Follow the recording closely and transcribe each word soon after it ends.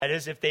That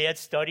is, if they had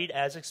studied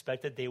as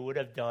expected, they would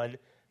have done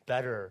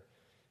better.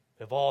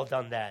 We've all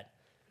done that,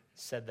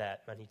 said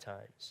that many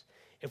times.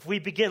 If we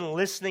begin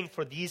listening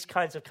for these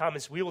kinds of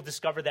comments, we will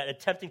discover that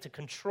attempting to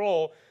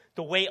control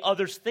the way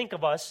others think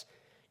of us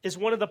is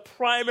one of the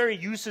primary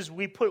uses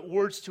we put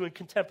words to in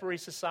contemporary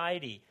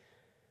society.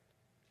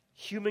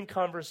 Human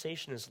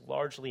conversation is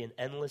largely an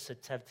endless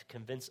attempt to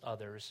convince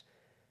others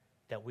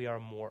that we are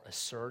more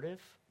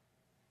assertive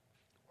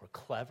or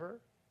clever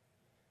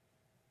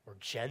or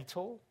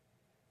gentle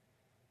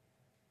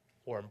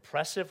or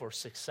impressive or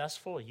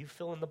successful, or you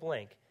fill in the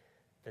blank,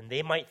 than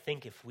they might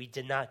think if we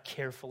did not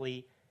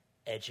carefully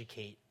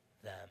educate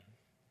them.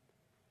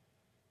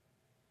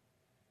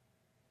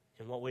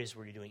 In what ways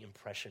were you doing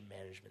impression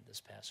management this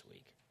past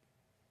week?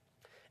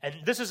 And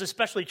this is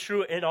especially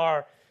true in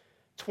our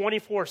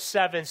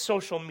 24/7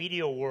 social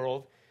media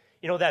world,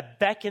 that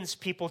beckons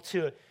people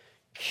to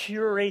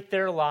curate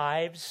their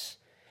lives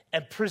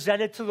and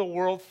present it to the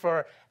world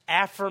for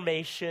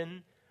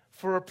affirmation,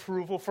 for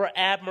approval, for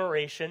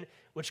admiration,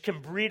 which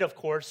can breed, of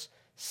course,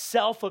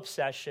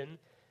 self-obsession,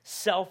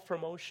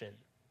 self-promotion,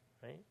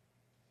 right?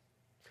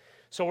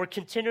 So we're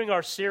continuing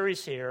our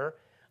series here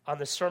on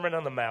the Sermon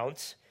on the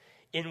Mount,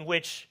 in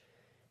which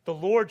the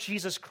Lord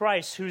Jesus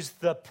Christ, who's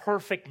the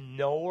perfect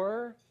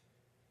knower,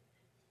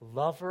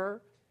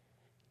 lover,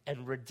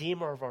 and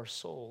redeemer of our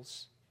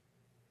souls,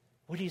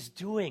 what he's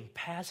doing,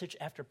 passage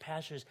after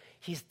passage,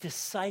 he's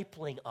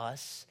discipling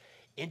us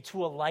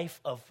into a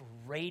life of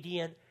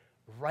radiant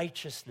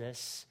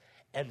righteousness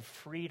and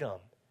freedom.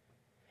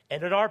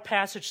 And in our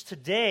passage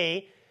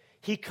today,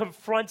 he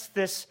confronts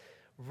this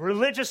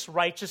religious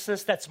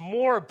righteousness that's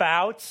more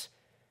about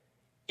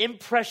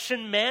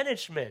impression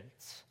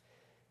management,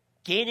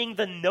 gaining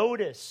the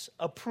notice,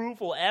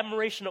 approval,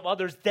 admiration of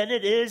others, than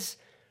it is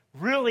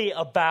really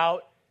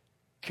about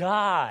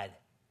God.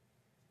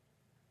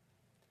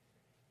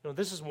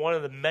 This is one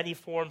of the many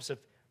forms of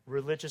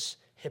religious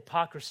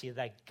hypocrisy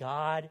that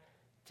God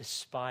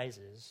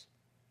despises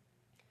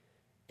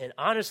and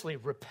honestly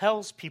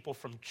repels people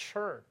from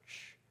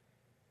church.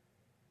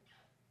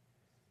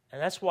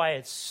 And that's why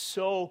it's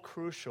so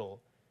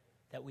crucial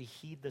that we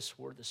heed this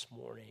word this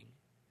morning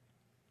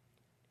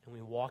and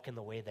we walk in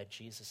the way that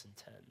Jesus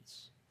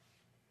intends.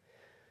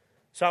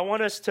 So I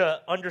want us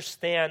to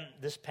understand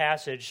this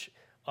passage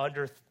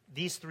under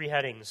these three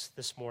headings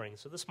this morning.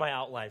 So this is my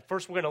outline.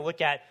 First, we're going to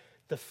look at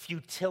the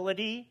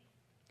futility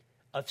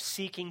of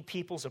seeking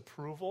people's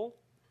approval.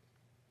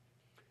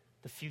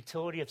 The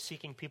futility of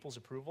seeking people's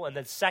approval. And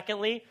then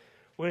secondly,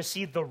 we're going to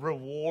see the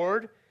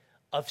reward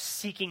of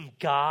seeking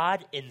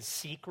God in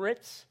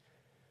secret.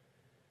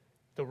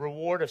 The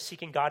reward of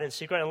seeking God in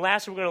secret. And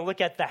lastly, we're going to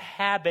look at the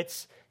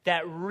habits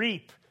that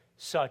reap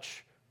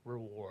such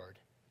reward.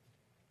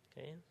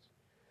 Okay?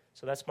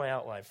 So that's my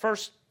outline.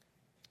 First,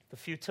 the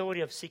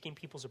futility of seeking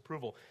people's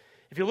approval.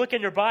 If you look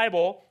in your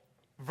Bible,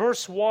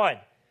 verse 1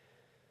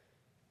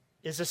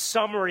 is a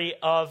summary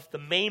of the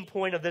main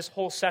point of this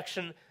whole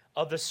section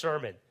of the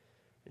sermon.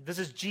 This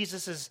is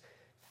Jesus'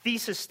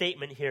 thesis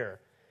statement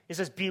here. He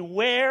says,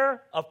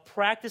 beware of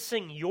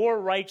practicing your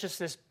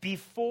righteousness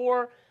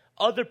before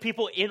other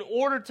people in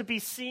order to be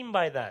seen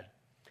by them.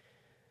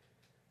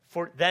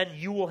 For then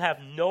you will have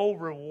no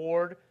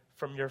reward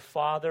from your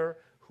Father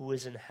who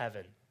is in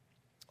heaven.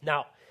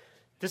 Now,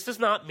 this does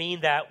not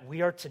mean that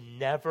we are to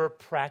never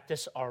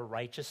practice our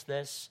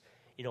righteousness,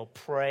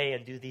 pray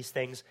and do these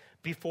things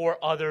before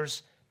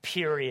others,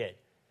 period.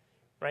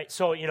 Right?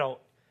 So,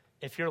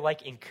 if you're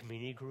like in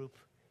community group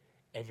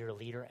and your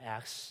leader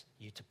asks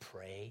you to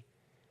pray,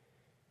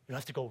 you don't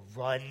have to go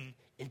run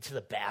into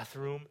the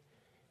bathroom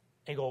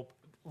and go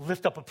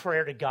lift up a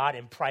prayer to God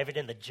in private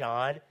in the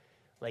John,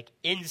 like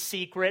in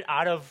secret,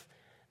 out of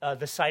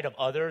the sight of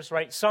others,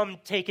 right? Some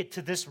take it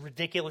to this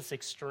ridiculous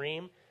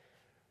extreme.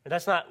 But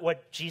that's not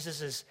what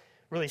Jesus is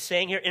really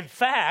saying here. In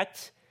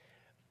fact,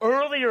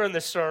 earlier in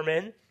the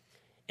sermon,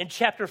 in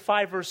chapter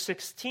 5, verse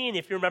 16,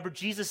 if you remember,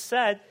 Jesus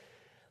said,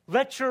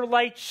 let your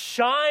light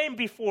shine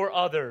before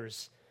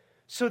others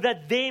so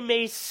that they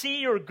may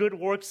see your good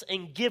works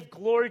and give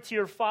glory to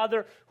your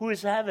Father who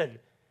is in heaven.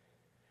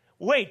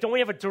 Wait, don't we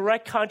have a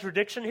direct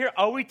contradiction here?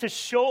 Are we to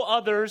show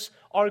others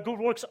our good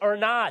works or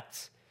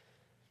not?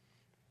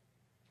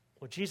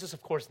 Well, Jesus,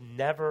 of course,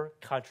 never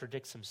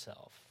contradicts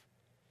himself.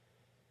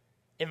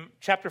 In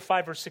chapter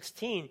 5, verse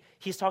 16,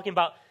 he's talking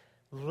about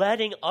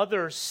letting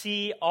others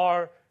see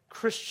our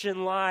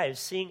Christian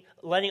lives,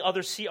 letting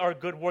others see our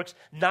good works,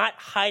 not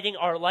hiding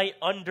our light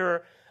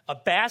under a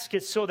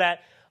basket so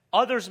that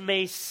others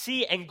may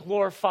see and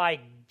glorify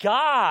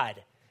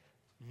God,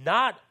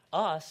 not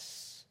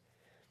us.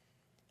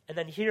 And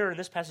then here in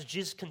this passage,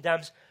 Jesus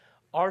condemns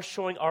our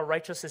showing our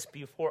righteousness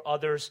before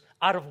others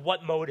out of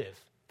what motive?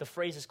 The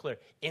phrase is clear.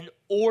 In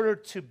order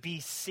to be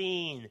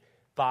seen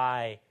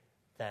by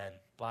them,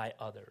 by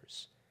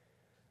others.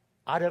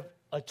 Out of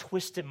a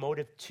twisted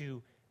motive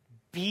to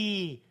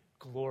be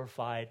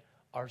glorified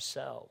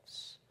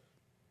ourselves.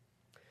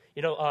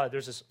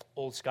 There's this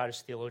old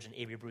Scottish theologian,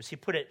 A.B. Bruce. He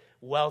put it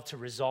well to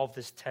resolve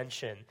this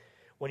tension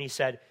when he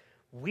said,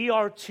 we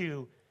are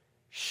to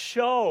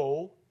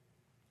show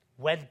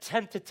when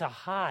tempted to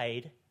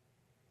hide,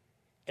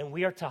 and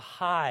we are to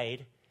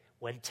hide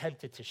when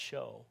tempted to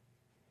show.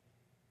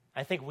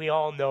 I think we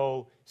all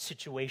know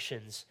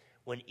situations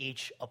when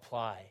each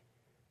apply.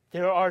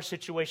 There are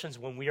situations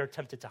when we are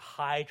tempted to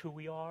hide who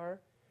we are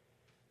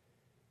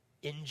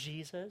in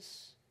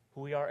Jesus,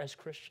 who we are as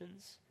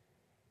Christians,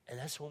 and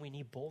that's when we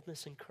need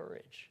boldness and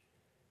courage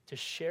to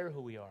share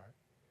who we are,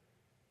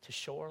 to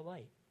show our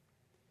light.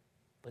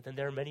 But then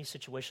there are many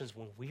situations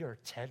when we are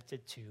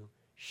tempted to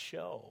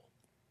show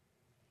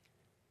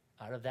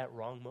out of that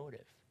wrong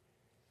motive.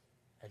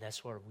 And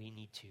that's where we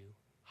need to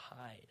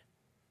hide,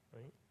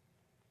 right?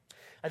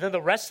 And then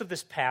the rest of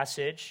this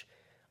passage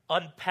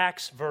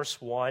unpacks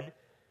verse 1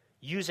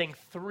 using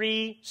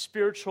 3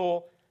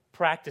 spiritual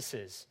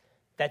practices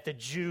that the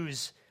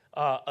Jews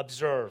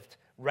observed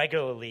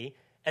regularly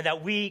and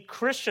that we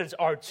Christians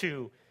are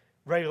to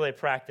regularly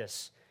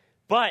practice.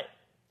 But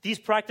these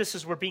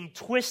practices were being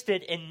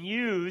twisted and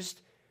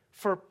used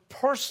for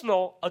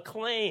personal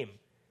acclaim.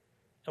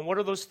 And what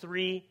are those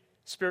 3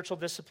 spiritual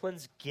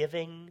disciplines?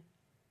 Giving,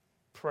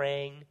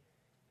 praying,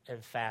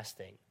 and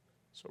fasting.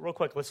 So real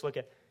quick, let's look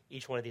at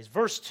each one of these.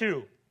 Verse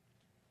 2,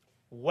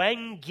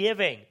 when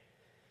giving.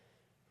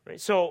 Right?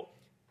 So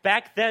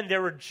back then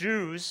there were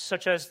Jews,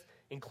 such as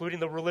including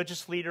the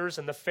religious leaders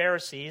and the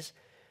Pharisees,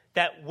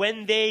 that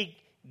when they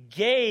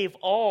gave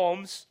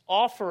alms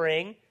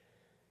offering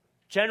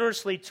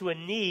generously to a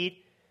need,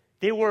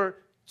 they were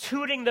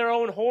tooting their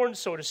own horn,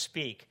 so to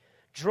speak,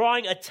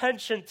 drawing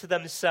attention to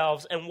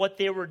themselves and what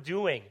they were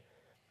doing.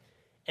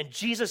 And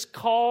Jesus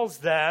calls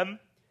them,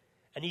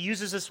 and he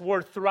uses this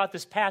word throughout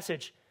this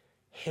passage,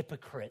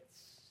 hypocrites.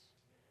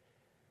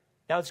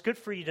 Now, it's good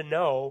for you to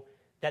know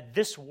that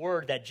this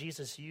word that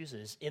Jesus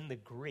uses in the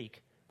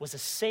Greek was the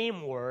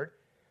same word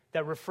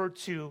that referred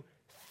to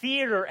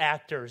theater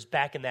actors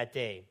back in that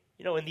day.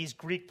 You know, in these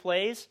Greek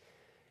plays,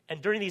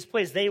 and during these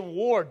plays, they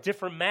wore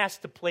different masks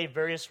to play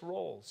various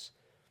roles.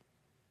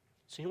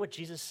 So you know what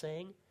Jesus is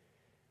saying?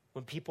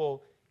 When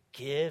people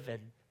give and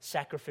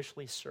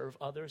sacrificially serve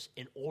others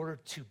in order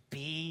to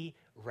be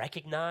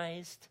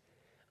recognized,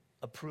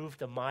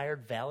 approved,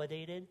 admired,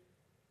 validated,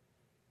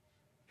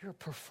 you're a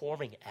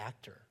performing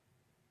actor.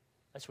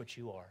 That's what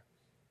you are.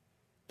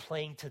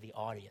 Playing to the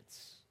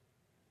audience.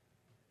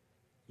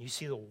 You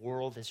see the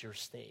world as your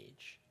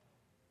stage.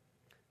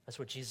 That's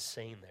what Jesus is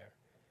saying there.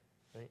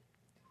 Right?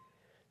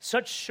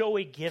 Such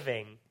showy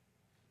giving,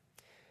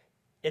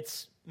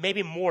 it's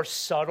maybe more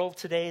subtle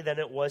today than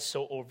it was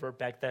so overt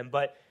back then,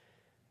 but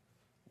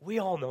we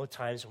all know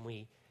times when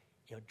we,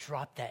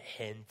 drop that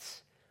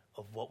hint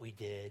of what we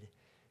did,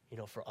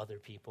 for other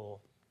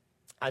people.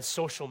 On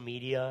social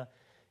media,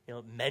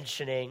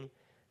 mentioning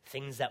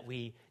things that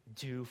we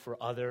do for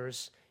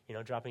others,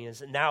 dropping in.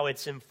 Now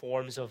it's in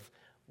forms of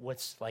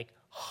what's like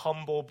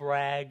humble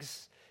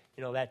brags,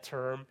 that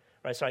term,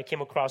 right? So I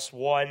came across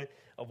one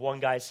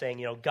guy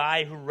saying,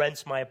 guy who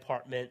rents my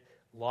apartment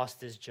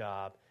lost his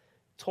job,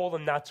 told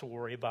him not to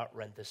worry about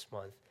rent this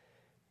month,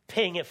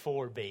 paying it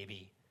forward,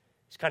 baby.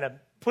 He's kind of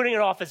putting it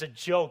off as a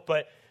joke,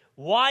 but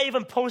why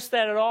even post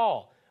that at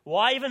all?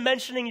 Why even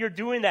mentioning you're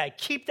doing that?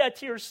 Keep that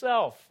to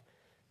yourself.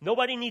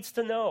 Nobody needs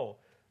to know,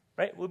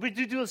 right? We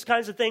do those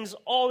kinds of things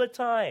all the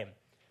time.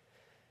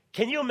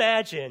 Can you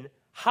imagine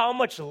how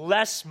much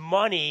less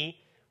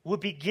money would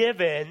be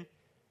given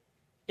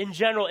in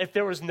general if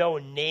there was no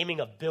naming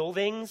of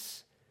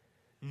buildings,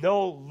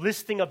 no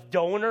listing of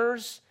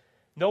donors,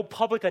 no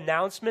public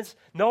announcements,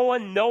 no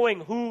one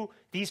knowing who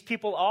these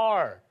people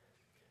are?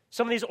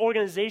 Some of these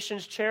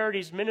organizations,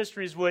 charities,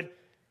 ministries would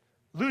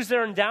lose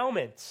their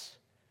endowments.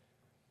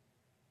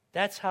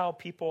 That's how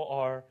people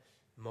are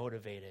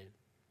motivated.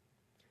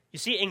 You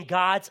see, in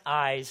God's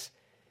eyes,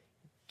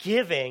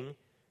 giving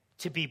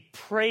to be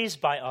praised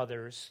by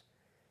others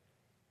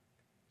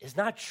is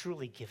not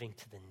truly giving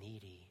to the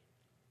needy.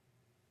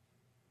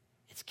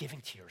 It's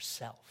giving to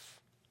yourself.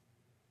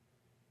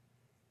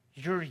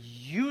 You're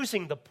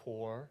using the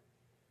poor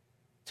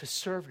to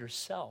serve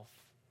yourself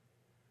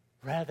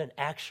rather than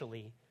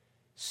actually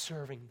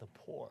serving the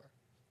poor.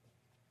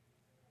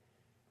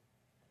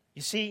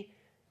 You see,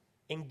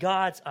 in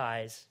God's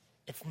eyes,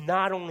 it's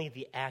not only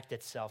the act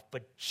itself,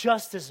 but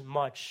just as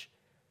much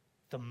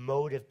the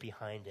motive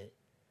behind it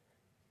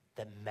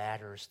that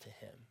matters to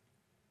him.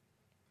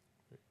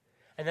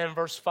 And then in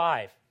verse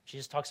 5,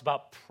 Jesus talks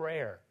about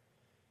prayer.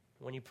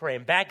 When you pray.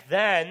 And back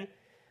then,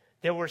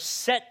 there were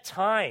set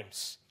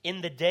times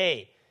in the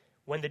day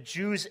when the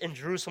Jews in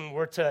Jerusalem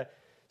were to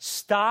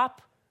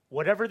stop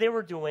whatever they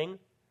were doing,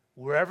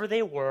 wherever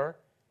they were,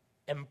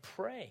 and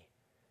pray.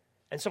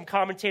 And some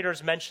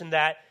commentators mentioned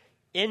that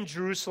in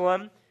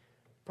Jerusalem,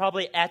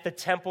 probably at the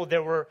temple,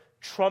 there were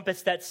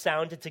trumpets that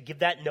sounded to give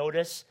that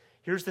notice.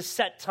 Here's the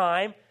set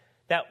time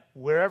that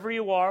wherever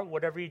you are,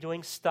 whatever you're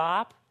doing,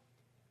 stop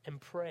and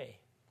pray.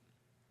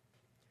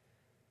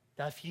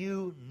 Now, if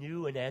you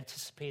knew and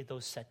anticipated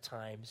those set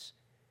times,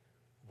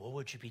 what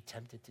would you be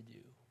tempted to do?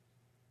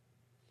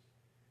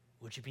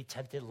 Would you be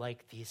tempted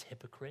like these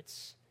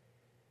hypocrites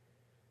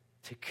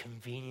to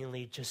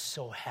conveniently just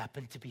so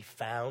happen to be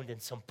found in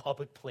some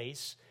public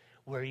place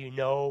where you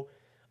know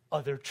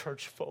other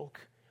church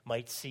folk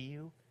might see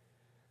you.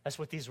 That's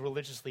what these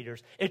religious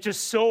leaders, it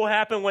just so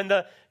happened when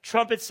the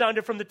trumpet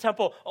sounded from the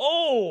temple,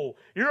 oh,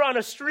 you're on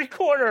a street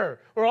corner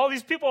where all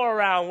these people are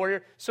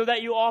around, so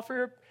that you offer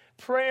your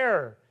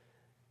prayer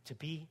to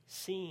be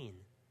seen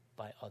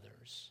by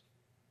others,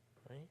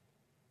 right?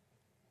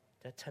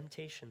 That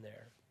temptation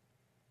there.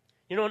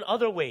 In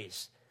other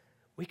ways,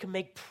 we can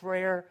make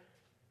prayer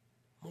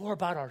more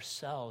about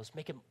ourselves,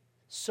 make it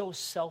so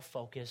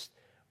self-focused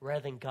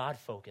rather than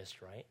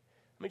God-focused, right?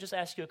 Let me just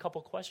ask you a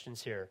couple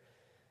questions here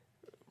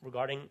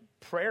regarding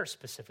prayer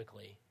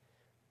specifically.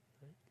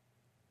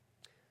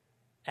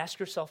 Ask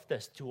yourself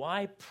this: do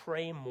I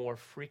pray more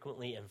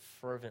frequently and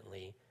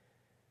fervently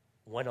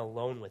when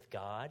alone with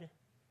God,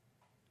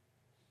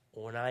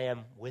 or when I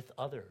am with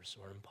others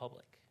or in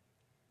public?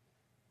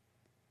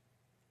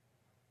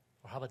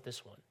 Or how about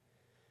this one?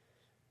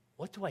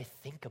 What do I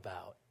think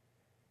about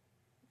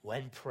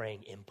when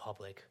praying in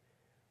public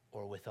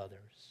or with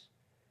others?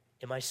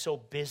 Am I so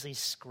busy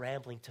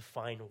scrambling to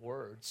find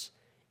words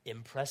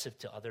impressive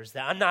to others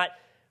that I'm not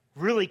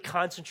really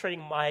concentrating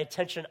my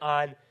attention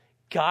on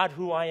God,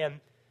 who I am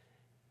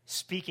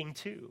speaking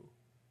to?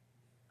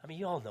 I mean,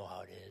 you all know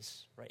how it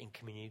is, right? In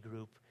community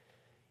group,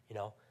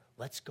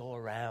 let's go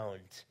around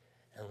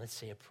and let's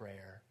say a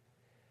prayer.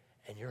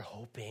 And you're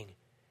hoping,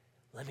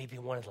 let me be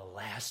one of the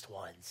last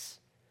ones,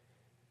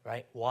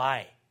 right?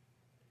 Why?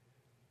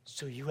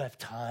 So you have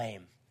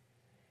time.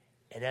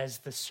 And as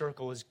the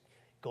circle is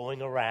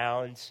going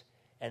around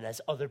and as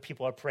other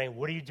people are praying,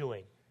 what are you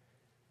doing?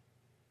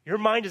 Your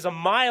mind is a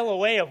mile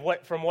away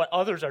from what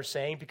others are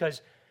saying,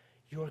 because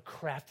you're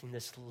crafting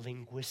this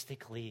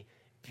linguistically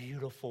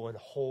beautiful and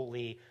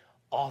holy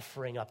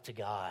offering up to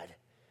God.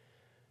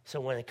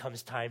 So when it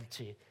comes time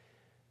to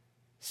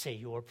say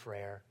your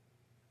prayer,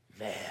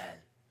 man,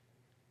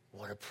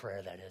 what a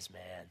prayer that is,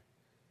 man.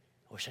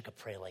 I wish I could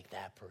pray like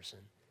that person.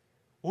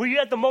 Well, you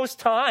had the most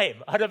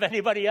time out of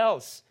anybody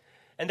else.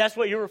 And that's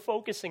what you were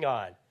focusing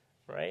on,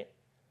 right?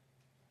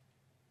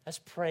 That's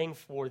praying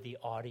for the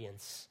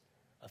audience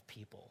of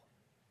people,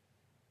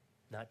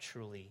 not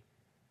truly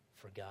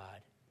for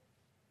God.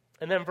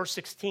 And then verse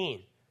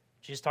 16,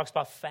 Jesus talks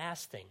about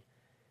fasting.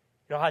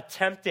 How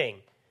tempting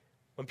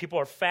when people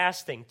are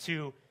fasting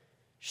to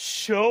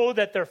show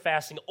that they're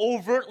fasting,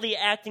 overtly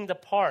acting the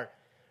part,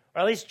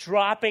 or at least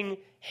dropping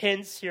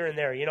hints here and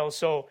there.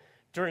 So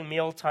during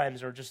meal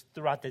times or just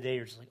throughout the day,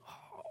 you're just like,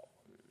 oh,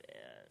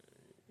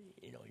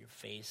 man, your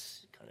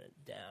face kind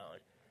of down.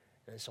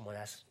 And then someone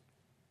asks,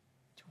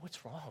 dude,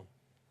 what's wrong?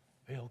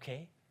 Are you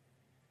okay?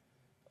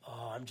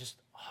 Oh, I'm just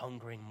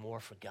hungering more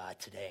for God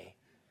today.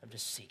 I'm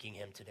just seeking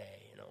him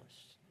today,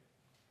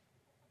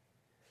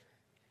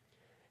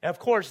 And of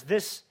course,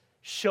 this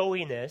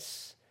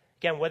showiness,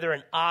 again, whether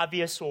in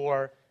obvious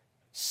or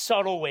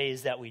subtle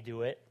ways that we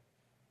do it,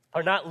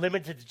 are not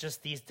limited to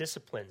just these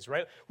disciplines,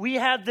 right? We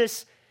have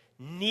this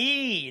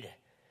need,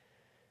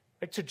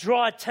 right, to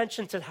draw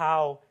attention to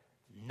how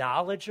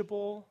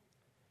knowledgeable,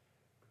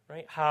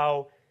 right,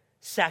 how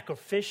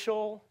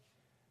sacrificial.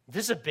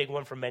 This is a big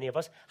one for many of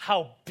us.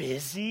 How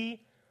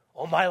busy.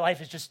 Oh, my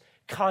life is just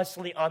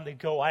constantly on the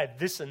go. I have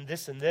this and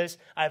this and this.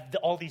 I have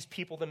all these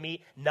people to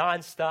meet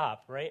nonstop,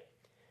 right?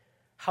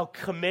 How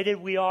committed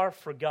we are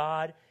for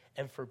God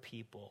and for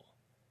people.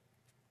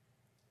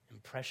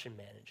 Impression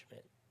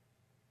management.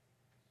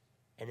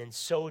 And in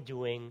so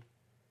doing,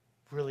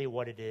 really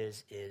what it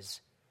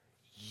is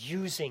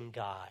using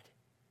God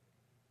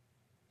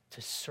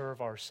to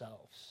serve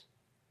ourselves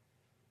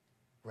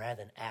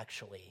rather than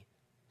actually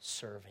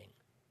serving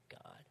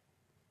God.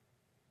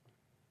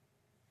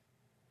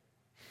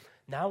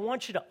 Now I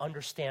want you to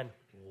understand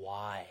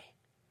why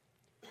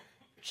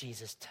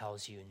Jesus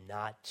tells you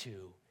not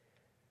to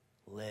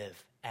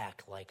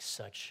act like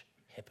such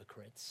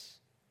hypocrites,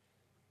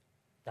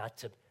 not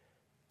to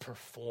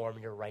perform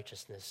your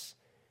righteousness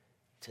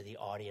to the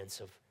audience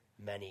of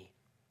many.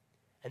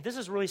 And this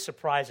is really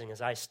surprising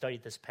as I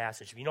studied this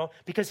passage,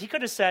 because he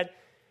could have said,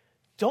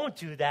 don't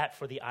do that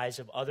for the eyes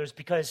of others,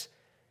 because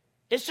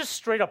it's just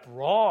straight up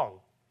wrong.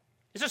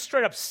 It's just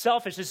straight up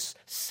selfish. It's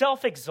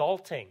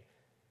self-exalting.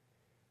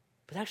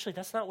 But actually,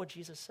 that's not what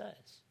Jesus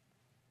says.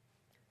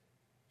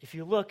 If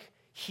you look,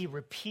 he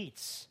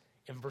repeats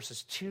in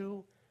verses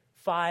 2,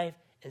 5,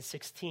 and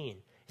 16.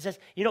 He says,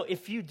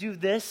 if you do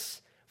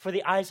this for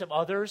the eyes of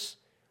others,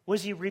 what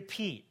does he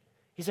repeat?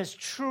 He says,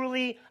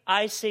 truly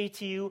I say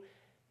to you,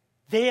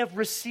 they have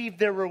received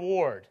their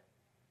reward.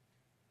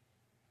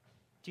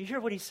 Do you hear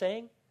what he's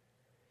saying?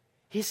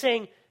 He's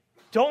saying,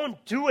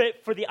 don't do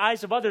it for the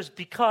eyes of others,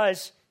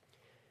 because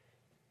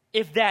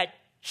if that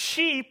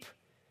cheap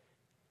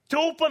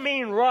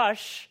dopamine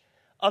rush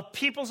of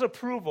people's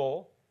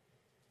approval,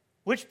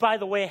 which, by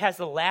the way, has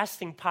the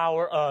lasting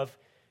power of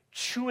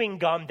chewing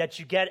gum that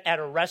you get at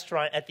a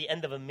restaurant at the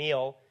end of a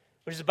meal,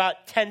 which is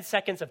about 10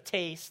 seconds of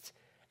taste,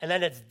 and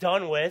then it's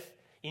done with.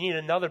 You need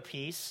another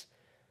piece.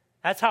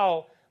 That's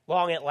how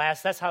long it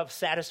lasts. That's how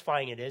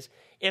satisfying it is.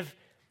 If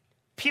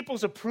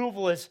people's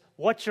approval is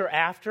what you're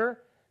after,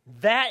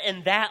 that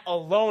and that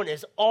alone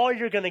is all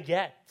you're going to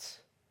get.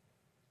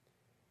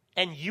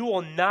 And you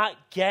will not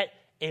get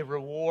a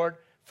reward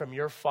from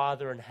your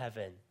Father in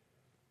heaven,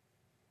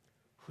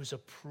 whose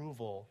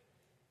approval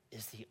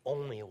is the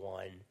only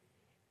one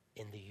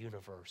in the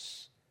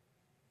universe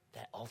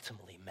that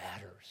ultimately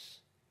matters.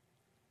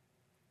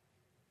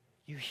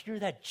 You hear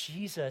that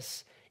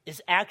Jesus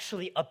is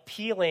actually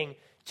appealing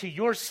to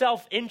your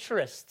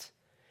self-interest.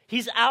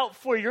 He's out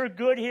for your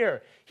good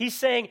here. He's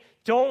saying,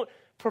 don't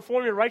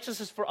perform your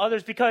righteousness for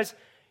others because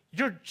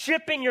you're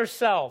gypping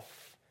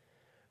yourself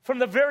from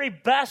the very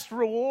best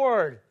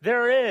reward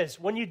there is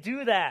when you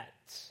do that.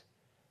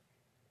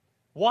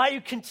 Why are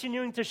you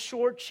continuing to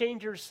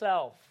shortchange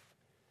yourself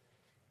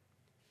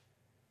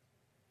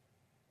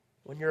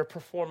when you're a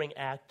performing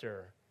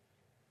actor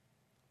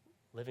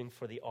living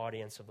for the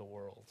audience of the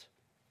world?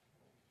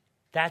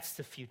 That's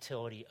the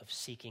futility of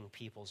seeking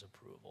people's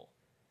approval.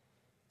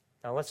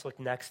 Now let's look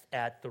next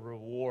at the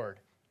reward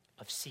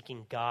of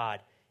seeking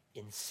God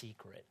in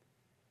secret.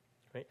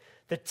 Right?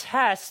 The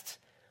test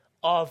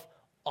of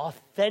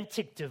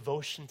authentic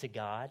devotion to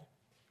God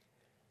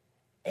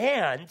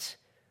and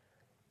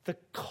the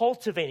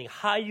cultivating,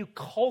 how you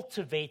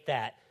cultivate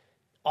that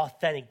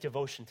authentic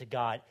devotion to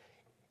God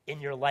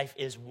in your life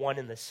is one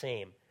and the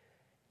same.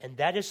 And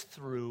that is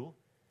through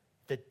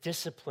the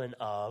discipline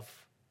of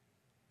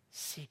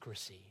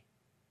secrecy.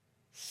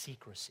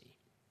 Secrecy.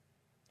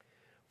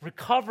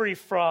 Recovery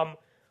from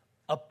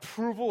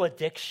approval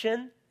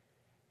addiction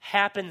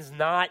happens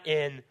not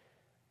in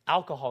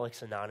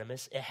Alcoholics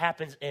Anonymous, it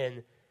happens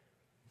in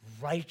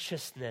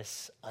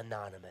Righteousness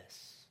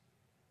Anonymous.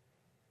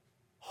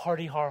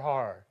 Hardy har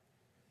har.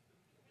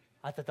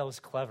 I thought that was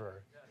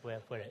clever, the way I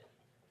put it.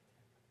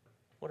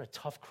 What a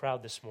tough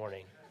crowd this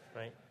morning,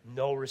 right?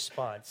 No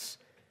response.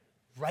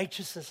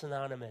 Righteousness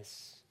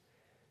Anonymous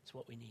is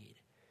what we need.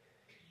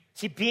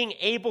 See, being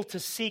able to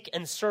seek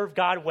and serve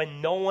God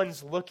when no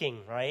one's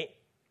looking, right,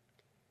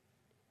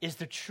 is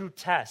the true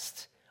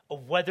test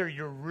of whether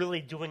you're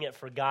really doing it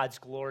for God's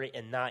glory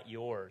and not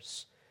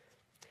yours.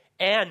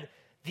 And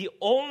the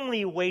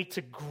only way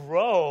to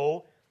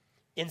grow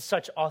in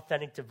such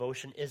authentic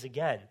devotion is,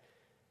 again,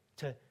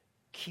 to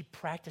keep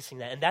practicing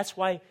that. And that's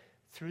why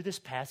through this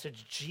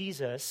passage,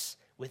 Jesus,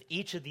 with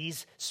each of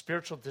these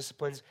spiritual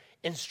disciplines,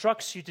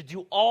 instructs you to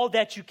do all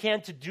that you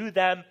can to do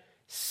them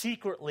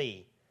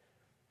secretly.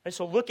 Right,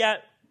 so look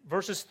at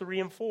verses 3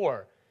 and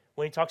 4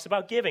 when he talks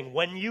about giving.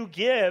 When you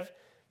give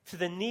to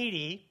the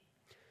needy,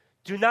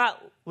 do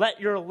not let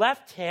your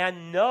left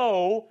hand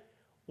know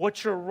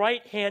what your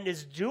right hand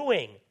is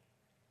doing,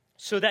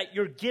 so that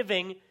your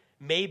giving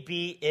may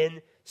be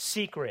in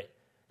secret.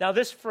 Now,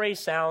 this phrase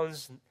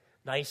sounds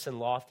nice and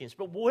lofty,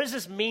 but what does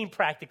this mean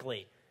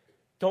practically?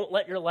 Don't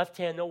let your left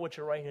hand know what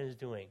your right hand is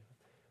doing.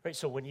 Right?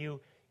 So when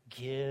you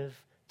give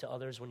to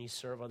others, when you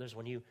serve others,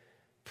 when you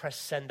press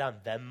send on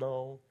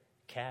Venmo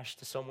cash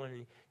to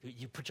someone,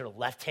 you put your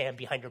left hand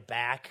behind your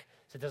back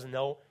so it doesn't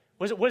know.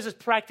 What does this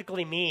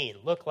practically mean,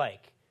 look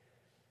like?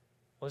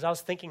 Well, as I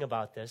was thinking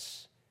about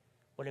this,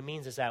 what it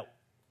means is that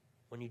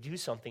when you do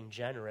something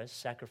generous,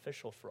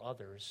 sacrificial for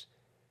others,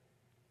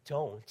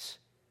 don't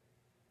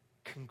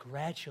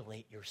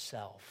congratulate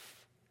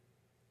yourself.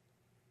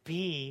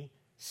 Be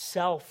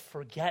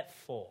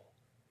self-forgetful.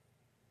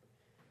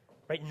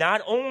 Right?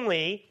 Not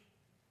only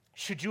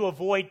should you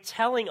avoid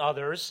telling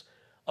others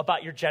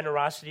about your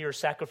generosity or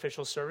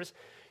sacrificial service,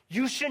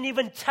 you shouldn't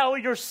even tell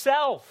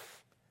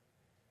yourself,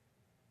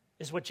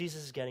 is what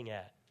Jesus is getting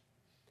at.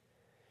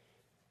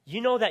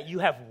 You know that you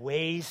have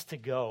ways to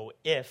go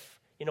if,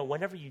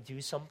 whenever you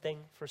do something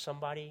for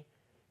somebody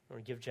or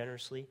give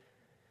generously,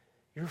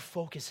 your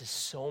focus is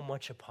so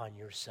much upon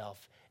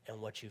yourself and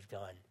what you've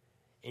done.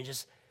 And you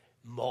just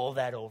mull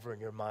that over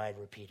in your mind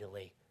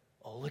repeatedly.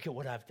 Oh, look at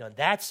what I've done.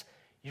 That's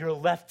your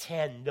left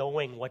hand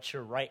knowing what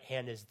your right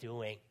hand is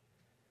doing.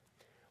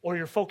 Or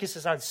your focus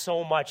is on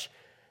so much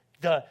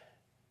the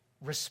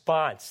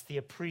response, the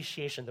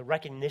appreciation, the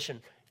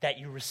recognition that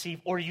you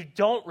receive or you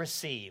don't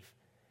receive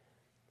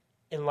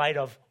in light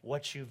of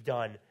what you've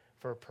done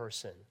for a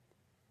person.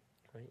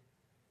 Right?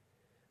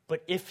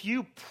 But if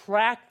you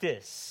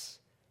practice,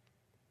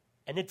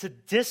 and it's a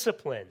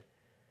discipline,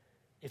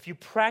 if you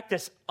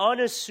practice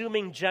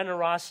unassuming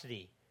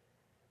generosity,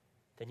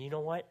 then you know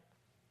what?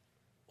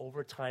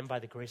 Over time, by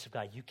the grace of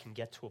God, you can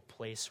get to a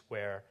place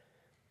where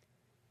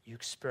you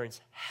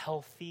experience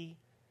healthy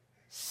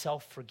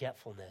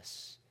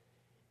self-forgetfulness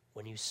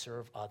when you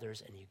serve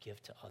others and you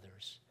give to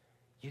others.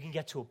 You can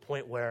get to a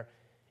point where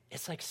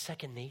it's like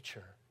second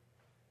nature,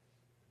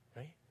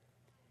 right?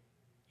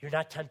 You're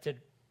not tempted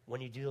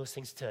when you do those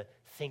things to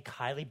think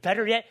highly.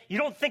 Better yet, you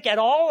don't think at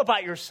all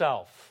about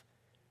yourself.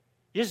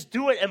 You just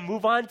do it and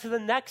move on to the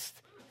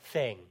next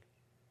thing.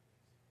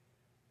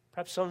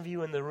 Perhaps some of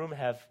you in the room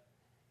have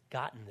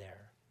gotten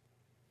there.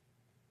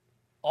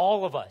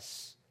 All of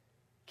us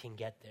can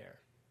get there,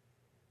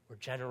 where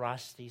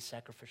generosity,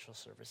 sacrificial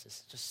service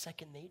is just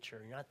second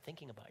nature. You're not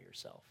thinking about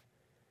yourself.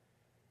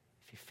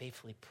 If you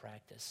faithfully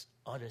practice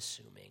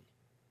unassuming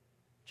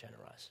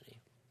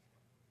generosity.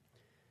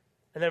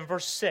 And then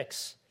verse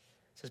 6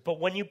 says, but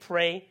when you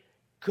pray,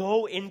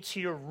 go into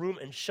your room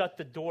and shut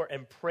the door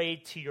and pray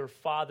to your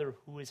Father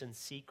who is in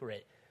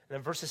secret. And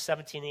then verses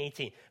 17 and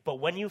 18, but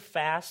when you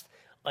fast,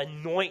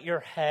 anoint your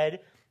head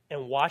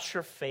and wash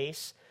your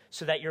face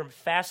so that your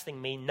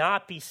fasting may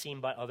not be seen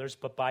by others,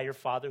 but by your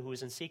Father who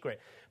is in secret.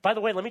 By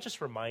the way, let me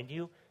just remind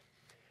you,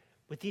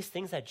 with these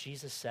things that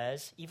Jesus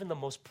says, even the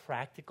most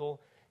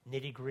practical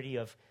nitty-gritty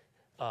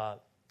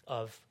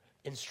of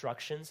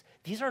instructions,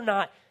 these are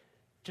not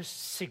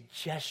just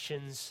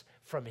suggestions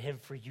from him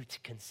for you to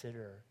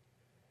consider.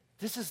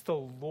 This is the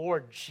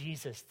Lord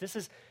Jesus. This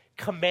is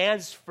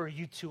commands for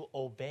you to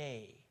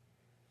obey.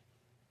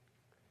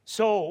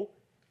 So,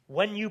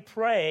 when you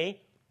pray,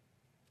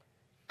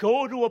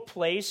 go to a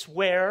place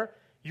where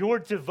your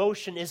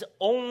devotion is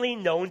only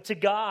known to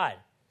God.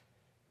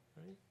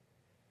 Right?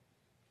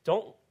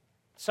 Don't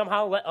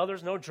somehow let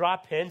others know,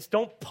 drop hints.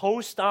 Don't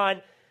post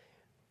on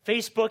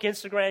Facebook,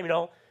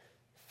 Instagram,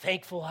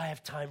 thankful I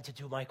have time to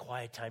do my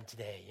quiet time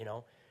today,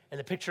 And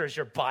the picture is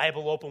your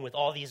Bible open with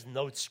all these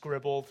notes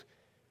scribbled.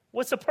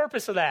 What's the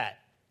purpose of that,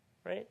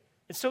 right?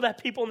 It's so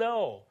that people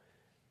know,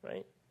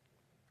 right?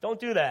 Don't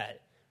do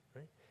that.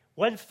 Right?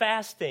 When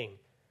fasting,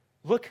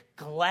 look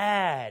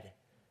glad,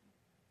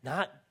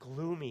 not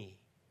gloomy.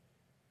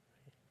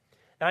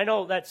 Now, I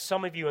know that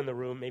some of you in the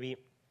room, maybe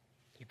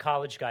you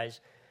college guys,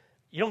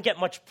 you don't get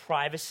much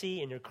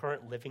privacy in your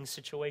current living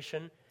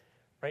situation,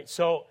 right?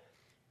 So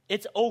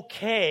it's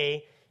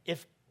okay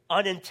if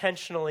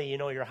unintentionally,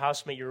 your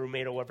housemate, your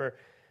roommate, or whatever,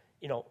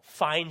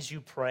 finds you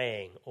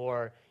praying.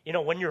 Or,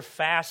 when you're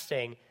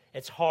fasting,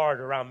 it's hard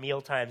around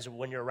meal times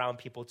when you're around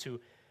people to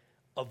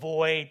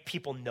avoid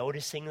people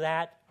noticing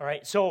that, all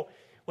right? So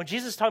when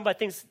Jesus is talking about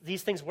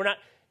these things, we're not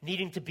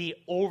needing to be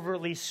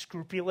overly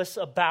scrupulous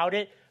about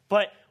it,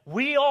 but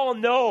we all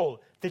know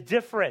the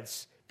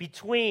difference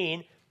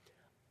between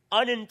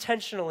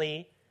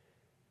unintentionally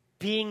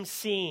being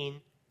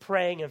seen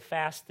praying and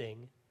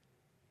fasting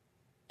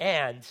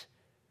and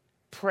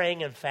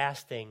praying and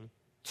fasting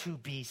to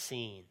be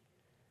seen.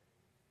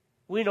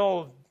 We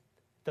know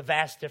the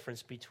vast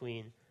difference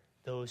between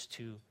those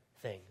two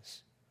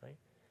things, right?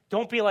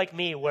 Don't be like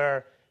me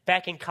where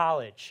back in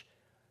college,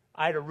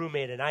 I had a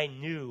roommate and I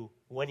knew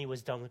when he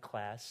was done with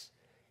class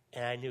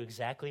and I knew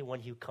exactly when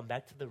he would come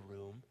back to the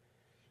room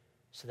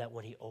so that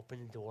when he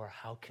opened the door,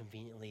 how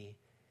conveniently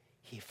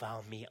he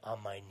found me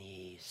on my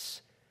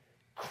knees,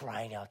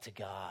 crying out to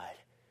God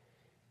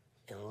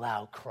in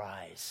loud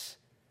cries.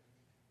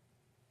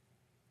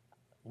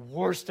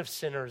 Worst of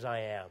sinners I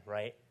am,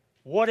 right?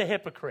 What a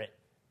hypocrite,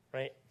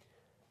 right?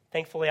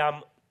 Thankfully,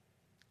 I'm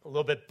a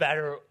little bit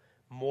better,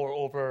 more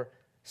over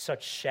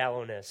such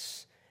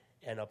shallowness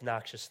and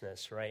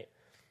obnoxiousness, right?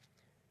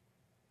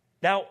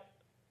 Now,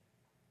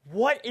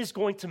 what is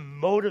going to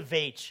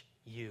motivate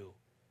you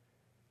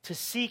to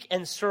seek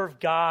and serve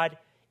God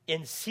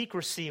in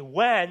secrecy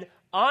when,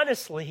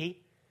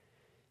 honestly,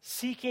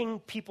 seeking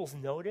people's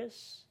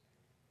notice,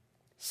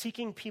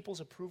 seeking people's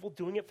approval,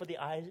 doing it for the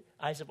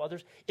eyes of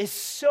others is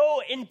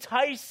so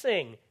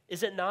enticing,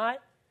 is it not?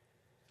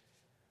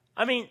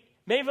 I mean,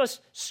 many of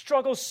us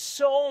struggle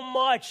so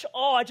much.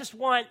 Oh, I just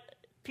want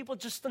people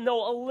just to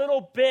know a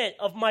little bit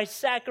of my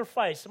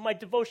sacrifice, of my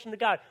devotion to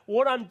God,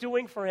 what I'm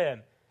doing for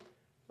him,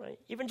 right?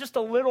 Even just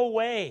a little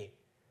way.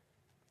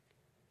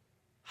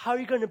 How are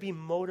you going to be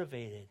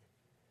motivated,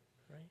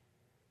 right,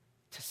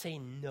 to say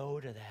no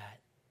to that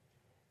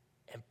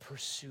and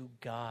pursue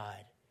God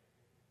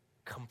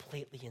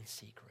completely in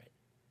secret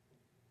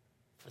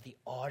for the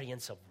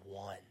audience of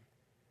one,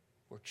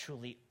 where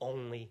truly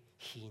only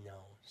he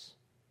knows?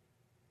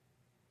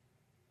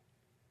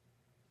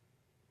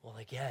 Well,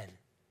 again,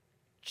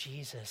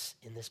 Jesus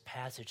in this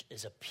passage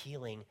is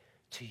appealing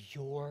to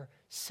your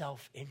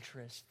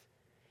self-interest.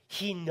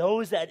 He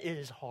knows that it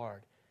is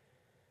hard.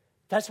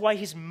 That's why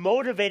he's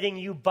motivating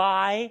you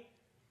by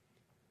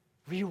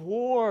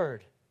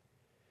reward.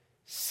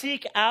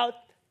 Seek out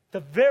the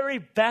very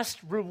best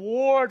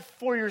reward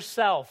for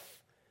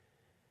yourself.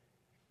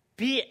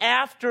 Be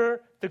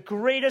after the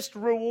greatest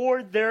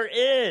reward there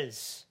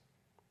is.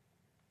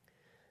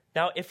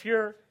 Now, if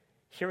you're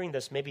hearing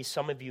this, maybe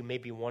some of you may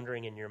be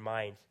wondering in your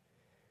mind,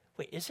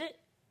 wait, is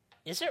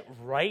it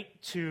right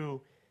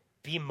to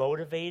be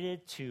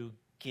motivated to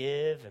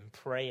give and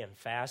pray and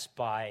fast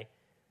by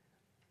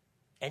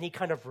any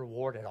kind of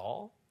reward at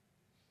all?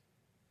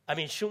 I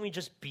mean, shouldn't we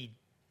just be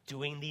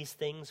doing these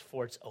things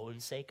for its own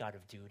sake out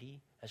of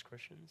duty as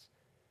Christians?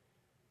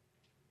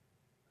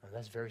 Well,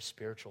 that's very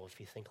spiritual if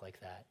you think like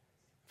that.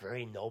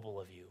 Very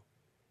noble of you.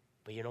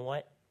 But you know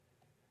what?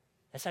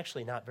 That's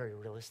actually not very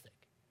realistic.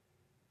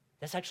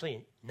 That's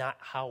actually not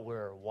how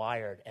we're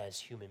wired as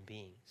human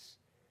beings.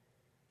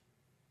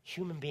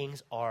 Human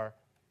beings are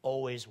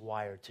always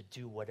wired to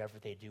do whatever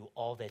they do,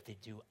 all that they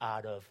do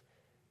out of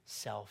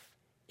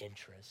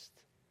self-interest,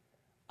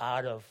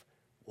 out of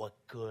what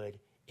good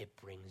it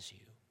brings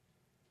you.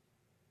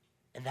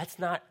 And that's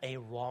not a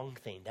wrong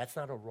thing. That's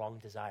not a wrong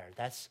desire.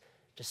 That's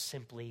just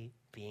simply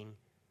being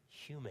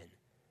human,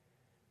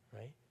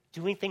 right?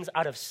 Doing things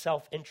out of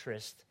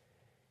self-interest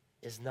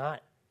is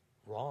not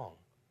Wrong.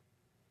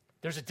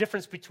 There's a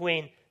difference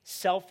between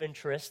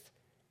self-interest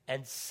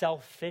and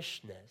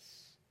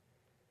selfishness.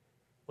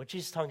 What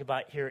Jesus is talking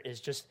about here is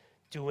just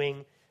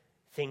doing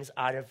things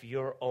out of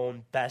your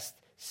own best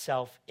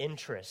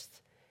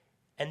self-interest.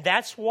 And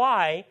that's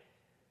why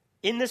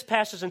in this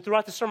passage and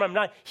throughout the Sermon on the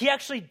Mount, he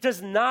actually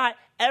does not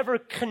ever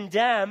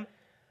condemn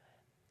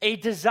a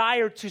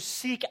desire to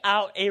seek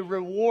out a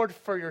reward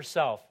for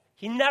yourself.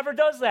 He never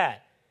does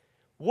that.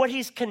 What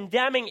he's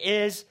condemning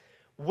is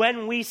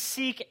when we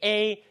seek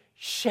a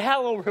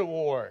shallow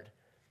reward,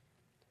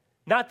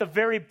 not the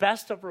very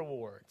best of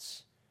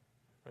rewards,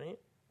 right?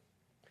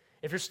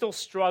 If you're still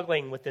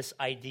struggling with this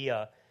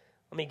idea,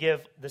 let me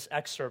give this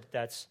excerpt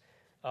that's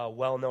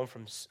well known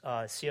from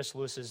C.S.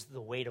 Lewis's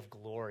The Weight of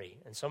Glory.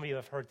 And some of you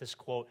have heard this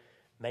quote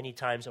many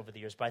times over the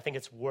years, but I think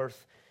it's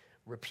worth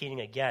repeating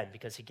again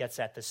because he gets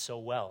at this so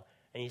well.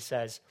 And he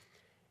says,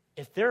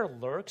 if there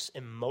lurks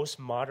in most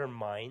modern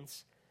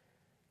minds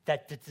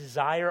that to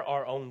desire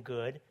our own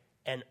good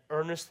and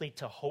earnestly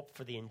to hope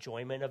for the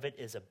enjoyment of it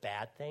is a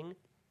bad thing,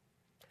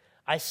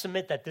 I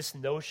submit that this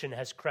notion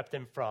has crept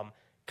in from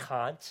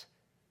Kant,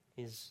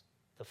 he's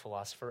the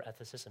philosopher,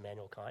 ethicist,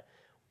 Immanuel Kant,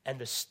 and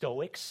the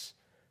Stoics,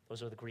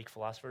 those are the Greek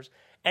philosophers,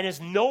 and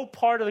is no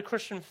part of the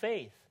Christian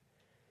faith.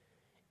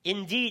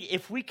 Indeed,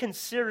 if we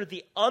consider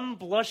the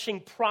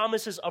unblushing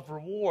promises of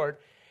reward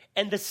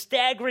and the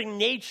staggering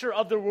nature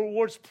of the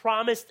rewards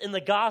promised in the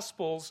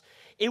Gospels,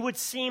 it would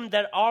seem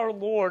that our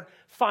Lord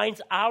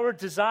finds our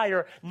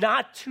desire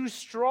not too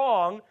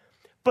strong,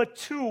 but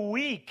too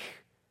weak.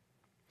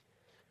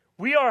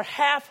 We are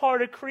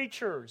half-hearted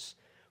creatures,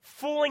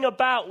 fooling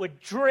about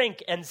with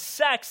drink and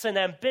sex and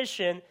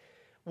ambition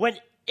when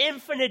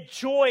infinite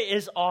joy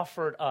is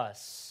offered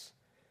us.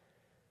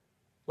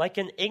 Like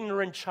an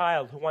ignorant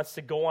child who wants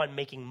to go on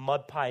making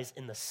mud pies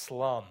in the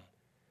slum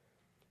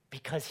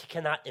because he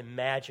cannot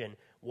imagine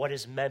what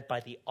is meant by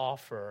the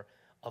offer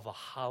of a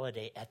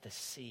holiday at the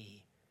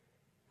sea,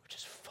 which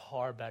is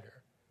far better.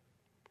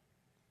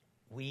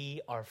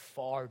 We are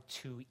far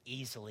too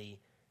easily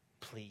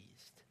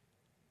pleased.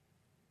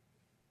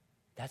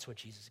 That's what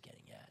Jesus is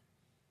getting at.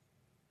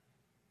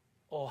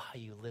 Oh, how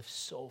you live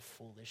so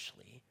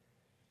foolishly.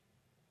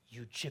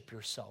 You gyp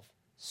yourself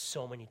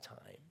so many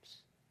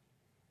times.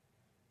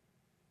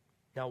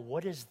 Now,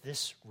 what is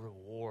this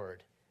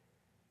reward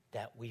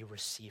that we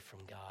receive from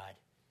God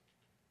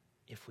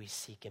if we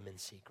seek him in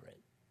secret?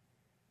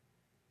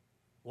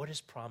 What is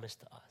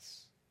promised to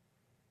us?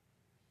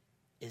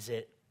 Is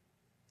it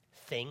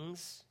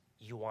things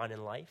you want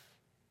in life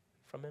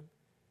from him?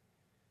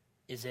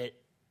 Is it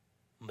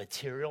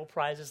material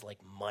prizes like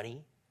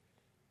money?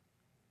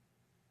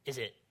 Is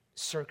it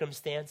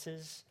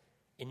circumstances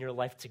in your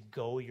life to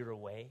go your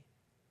way?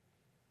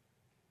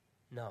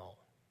 No.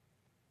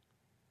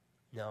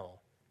 No.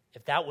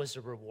 If that was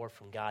a reward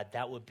from God,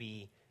 that would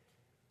be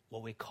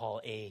what we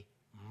call a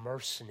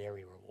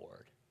mercenary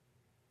reward.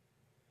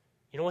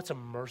 You know what's a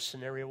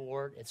mercenary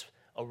reward? It's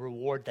a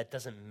reward that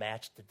doesn't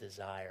match the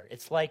desire.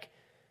 It's like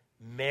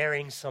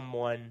marrying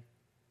someone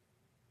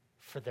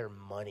for their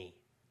money.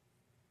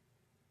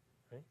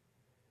 Right?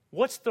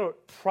 What's the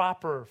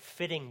proper,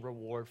 fitting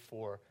reward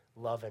for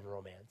love and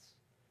romance?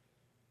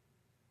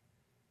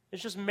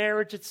 It's just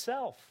marriage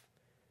itself.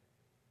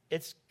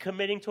 It's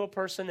committing to a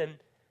person and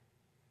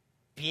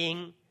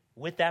being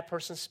with that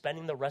person,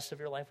 spending the rest of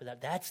your life with that.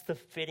 That's the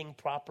fitting,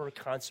 proper,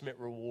 consummate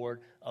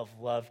reward of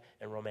love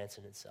and romance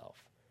in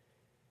itself.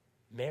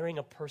 Marrying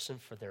a person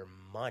for their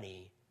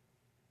money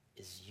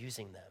is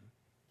using them,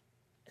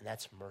 and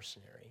that's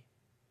mercenary.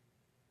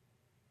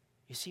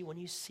 You see, when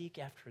you seek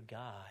after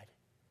God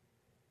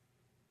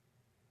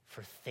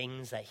for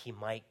things that he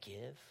might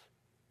give,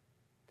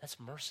 that's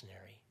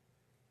mercenary.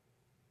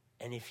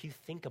 And if you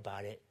think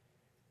about it,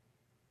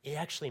 it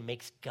actually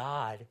makes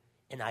God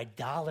an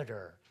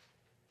idolater.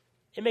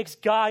 It makes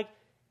God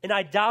an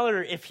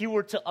idolater if he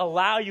were to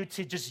allow you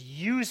to just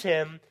use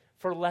him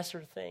for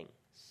lesser things.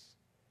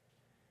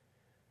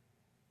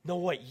 No,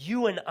 what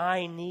you and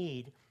I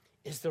need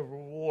is the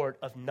reward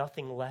of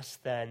nothing less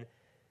than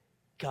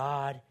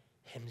God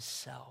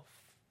himself,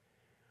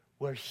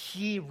 where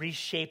he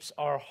reshapes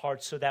our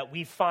hearts so that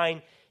we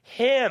find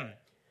him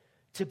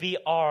to be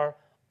our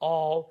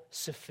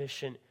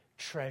all-sufficient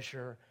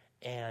treasure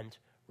and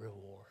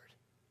reward.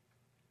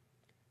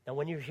 Now,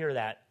 when you hear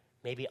that,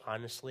 maybe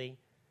honestly,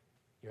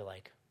 you're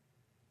like,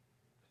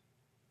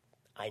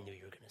 I knew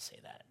you were going to say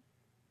that.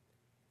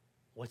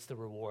 What's the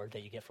reward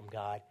that you get from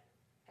God?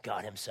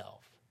 God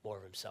himself, more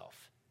of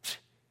himself.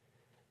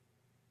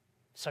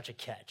 Such a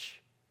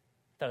catch.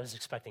 I was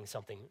expecting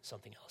something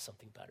else,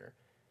 something better.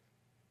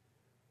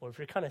 Well, if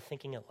you're kind of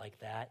thinking it like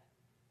that,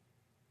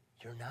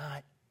 you're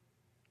not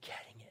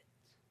getting it.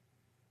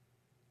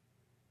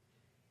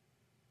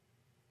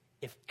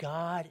 If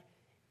God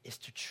is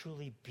to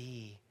truly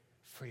be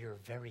for your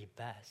very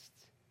best,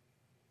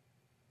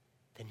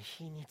 then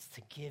he needs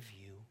to give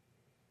you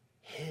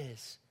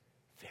his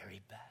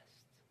very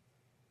best,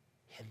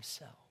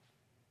 himself.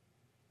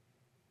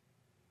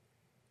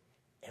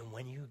 And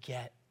when you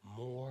get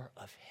more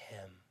of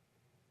him,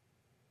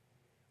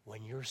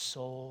 when your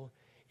soul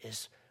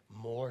is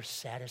more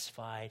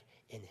satisfied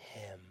in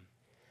him,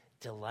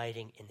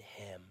 delighting in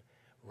him,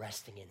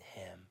 resting in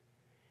him,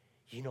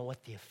 you know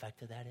what the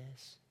effect of that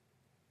is?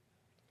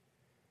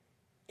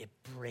 It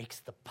breaks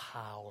the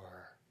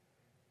power,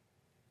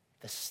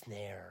 the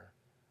snare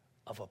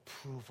of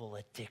approval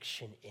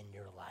addiction in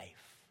your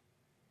life.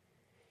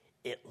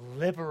 It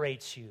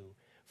liberates you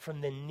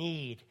from the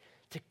need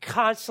to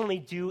constantly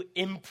do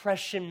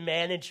impression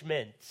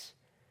management.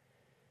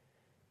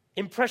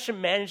 Impression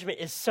management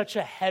is such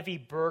a heavy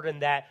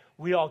burden that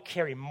we all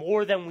carry,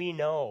 more than we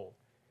know.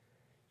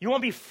 You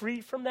want to be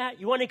freed from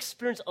that? You want to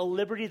experience a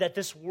liberty that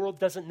this world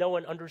doesn't know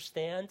and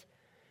understand?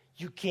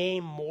 You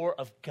gain more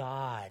of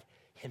God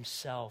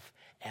himself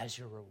as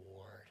your reward.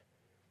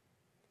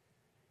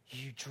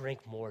 You drink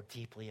more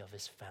deeply of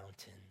his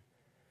fountain.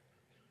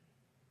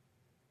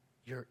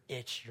 Your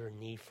itch, your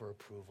need for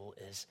approval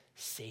is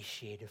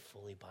satiated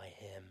fully by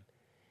him.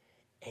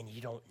 And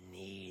you don't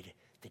need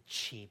the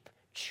cheap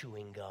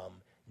chewing gum,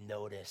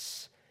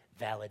 notice,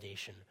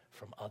 validation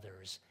from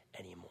others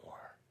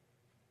anymore.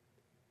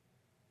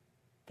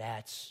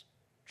 That's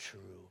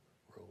true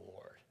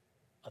reward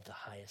of the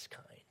highest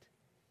kind.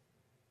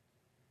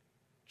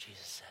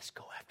 Jesus says,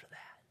 go after that.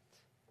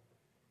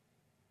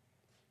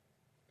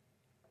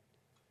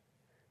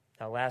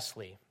 Now,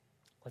 lastly,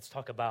 let's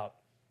talk about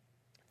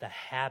the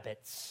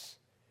habits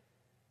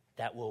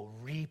that will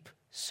reap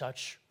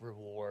such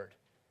reward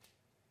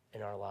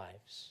in our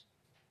lives.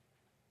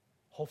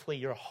 Hopefully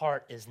your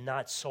heart is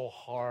not so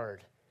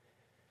hard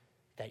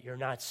that you're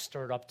not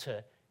stirred up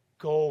to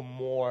go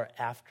more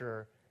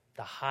after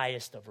the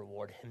highest of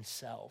reward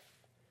himself.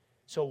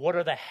 So what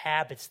are the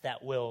habits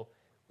that will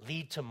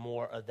lead to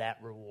more of that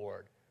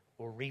reward,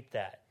 will reap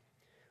that?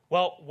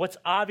 Well, what's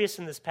obvious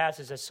in this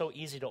passage that's so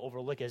easy to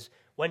overlook is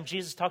when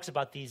Jesus talks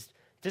about these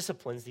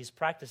disciplines, these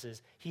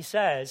practices, he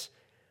says,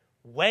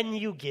 when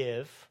you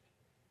give,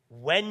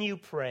 when you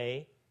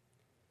pray,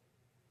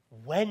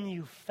 when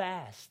you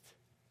fast,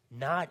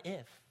 not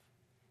if.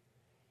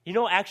 You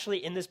know,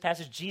 actually, in this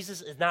passage,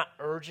 Jesus is not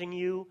urging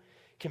you,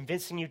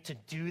 convincing you to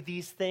do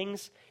these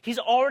things. He's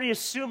already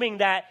assuming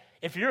that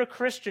if you're a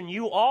Christian,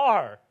 you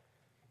are.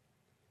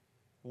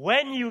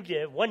 When you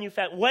give, when you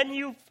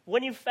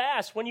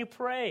fast, when you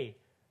pray,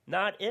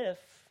 not if.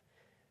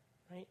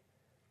 Right?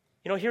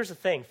 You know, here's the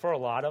thing. For a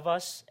lot of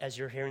us, as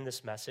you're hearing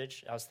this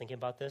message, I was thinking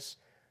about this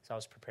as I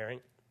was preparing.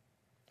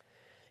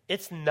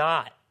 It's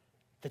not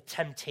the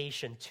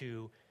temptation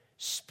to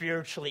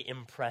spiritually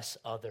impress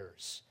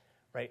others,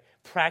 right?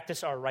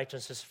 Practice our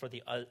righteousness for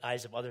the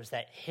eyes of others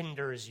that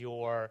hinders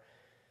your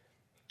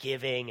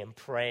giving and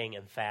praying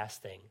and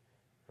fasting,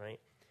 right?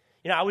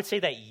 You know, I would say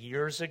that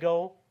years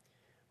ago,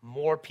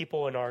 more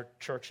people in our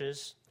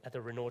churches, at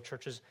the Renewal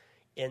churches,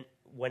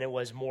 when it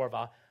was more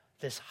of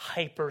this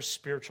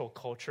hyper-spiritual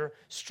culture,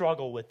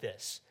 struggle with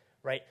this,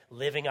 right?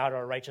 Living out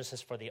our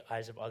righteousness for the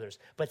eyes of others.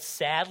 But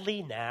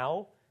sadly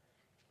now,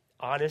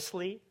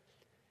 honestly,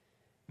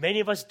 many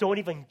of us don't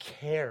even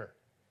care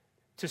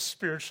to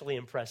spiritually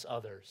impress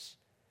others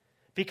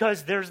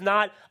because there's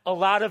not a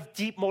lot of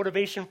deep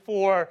motivation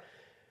for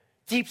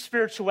deep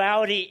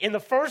spirituality in the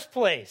first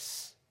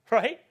place,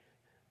 right?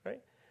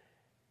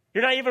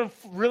 You're not even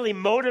really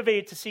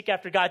motivated to seek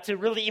after God, to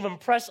really even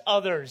impress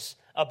others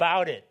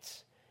about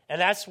it.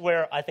 And that's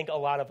where I think a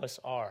lot of us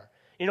are.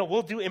 You know,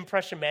 we'll do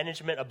impression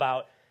management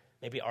about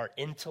maybe our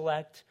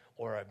intellect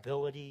or our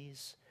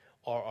abilities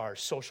or our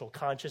social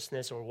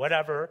consciousness or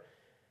whatever,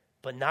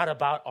 but not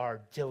about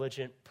our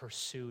diligent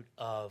pursuit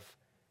of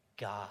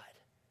God.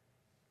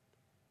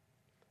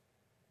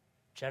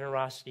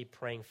 Generosity,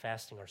 praying,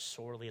 fasting are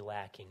sorely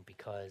lacking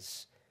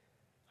because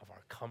of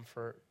our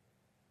comfort,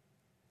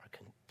 our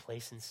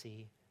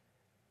complacency,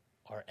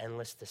 our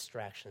endless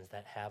distractions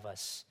that have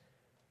us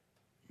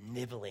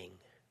nibbling,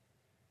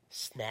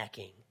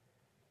 snacking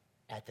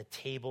at the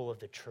table of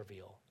the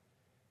trivial,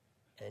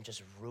 and it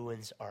just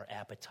ruins our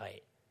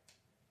appetite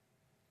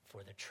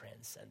for the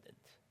transcendent.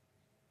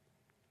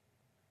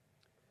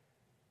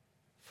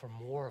 For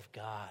more of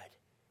God,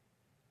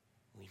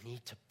 we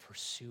need to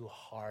pursue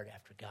hard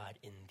after God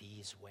in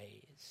these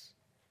ways.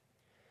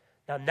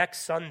 Now,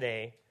 next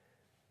Sunday,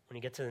 when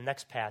you get to the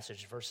next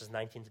passage, verses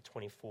 19 to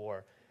 24,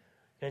 we're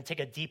going to take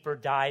a deeper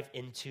dive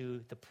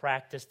into the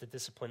practice, the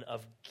discipline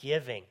of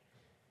giving,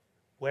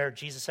 where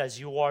Jesus says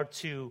you are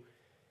to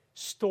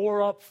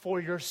store up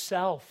for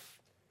yourself.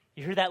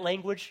 You hear that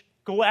language?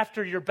 Go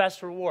after your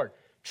best reward,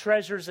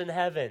 treasures in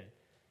heaven,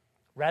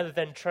 rather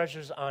than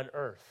treasures on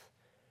earth.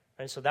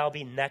 Right? So that'll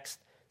be next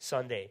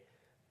Sunday.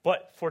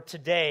 But for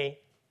today,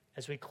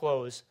 as we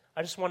close,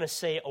 I just want to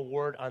say a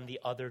word on the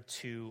other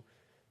two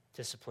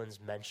disciplines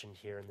mentioned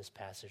here in this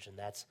passage, and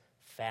that's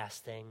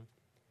fasting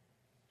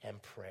and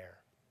prayer.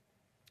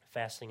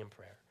 Fasting and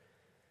prayer.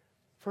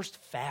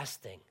 First,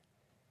 fasting.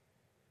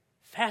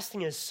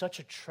 Fasting is such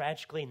a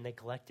tragically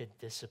neglected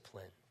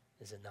discipline,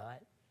 is it not?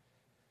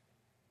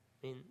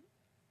 I mean,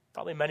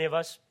 probably many of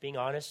us, being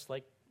honest,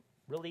 like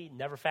really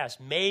never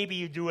fast. Maybe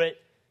you do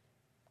it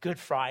Good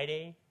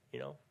Friday,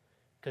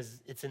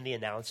 because it's in the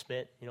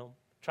announcement,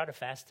 try to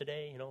fast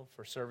today,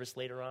 for service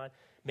later on.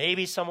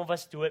 Maybe some of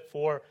us do it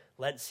for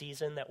Lent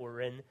season that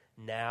we're in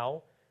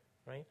now,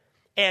 right?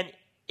 And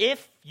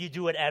if you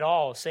do it at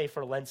all, say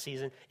for Lent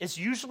season, it's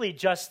usually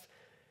just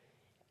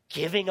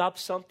giving up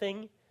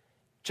something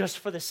just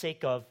for the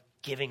sake of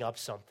giving up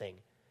something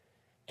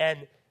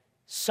and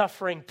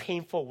suffering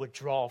painful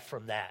withdrawal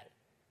from that.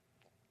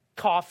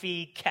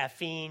 Coffee,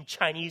 caffeine,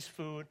 Chinese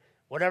food,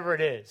 whatever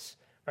it is,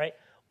 right?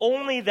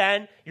 Only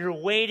then you're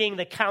waiting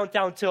the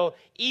countdown till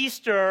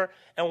Easter,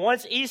 and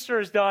once Easter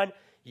is done,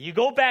 you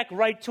go back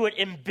right to it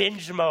in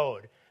binge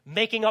mode,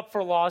 making up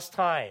for lost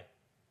time.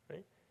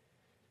 Right?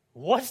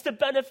 What's the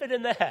benefit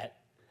in that?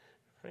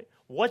 Right?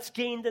 What's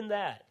gained in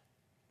that?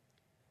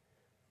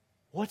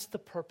 What's the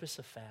purpose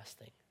of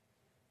fasting?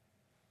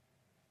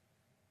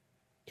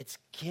 It's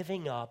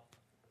giving up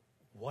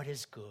what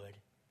is good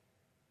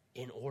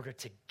in order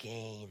to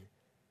gain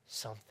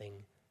something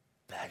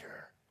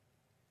better.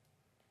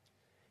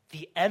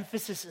 The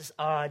emphasis is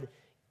on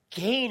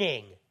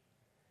gaining,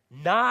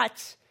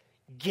 not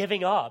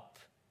giving up.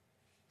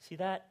 See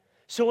that?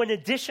 So in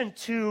addition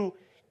to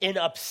in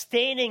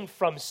abstaining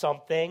from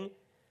something,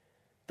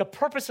 the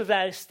purpose of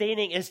that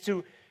abstaining is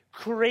to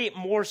create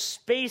more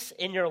space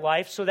in your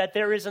life so that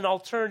there is an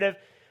alternative,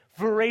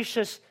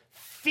 voracious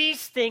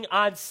feasting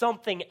on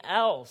something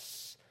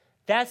else.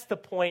 That's the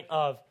point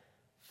of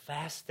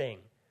fasting.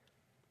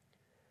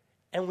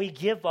 And we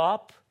give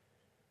up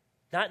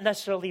not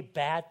necessarily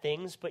bad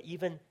things, but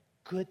even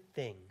good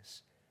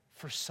things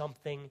for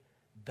something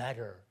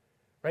better,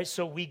 right?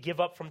 So we give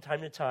up from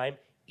time to time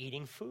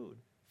eating food.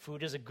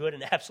 Food is a good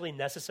and absolutely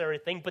necessary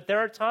thing, but there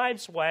are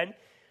times when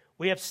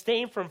we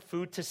abstain from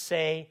food to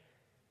say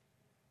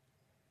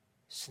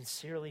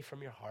sincerely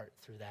from your heart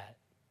through that,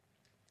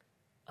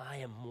 I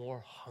am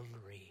more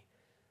hungry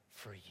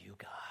for you,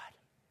 God.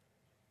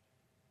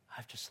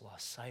 I've just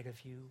lost sight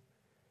of you.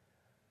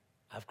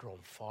 I've grown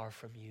far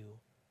from you.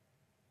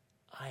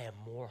 I am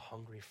more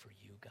hungry for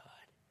you, God.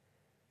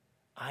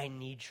 I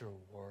need your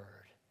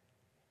word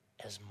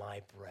as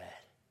my bread,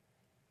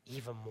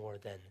 even more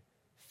than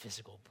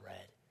physical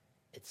bread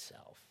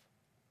itself.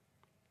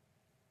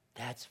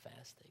 That's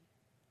fasting.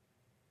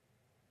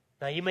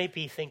 Now, you may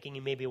be thinking,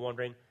 you may be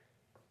wondering,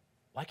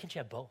 why can't you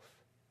have both?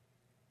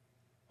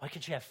 Why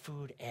can't you have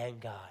food and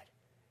God?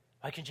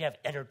 Why can't you have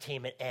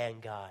entertainment and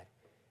God?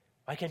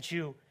 Why can't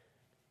you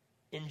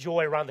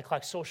enjoy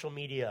around-the-clock social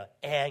media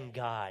and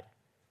God?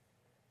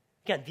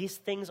 Again, these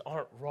things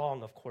aren't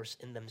wrong, of course,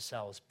 in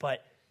themselves,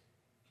 but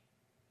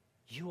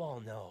you all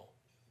know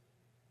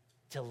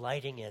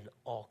delighting in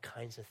all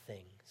kinds of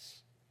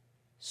things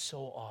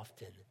so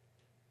often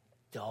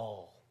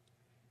dull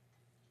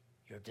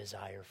your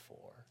desire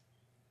for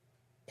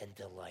and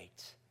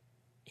delight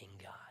in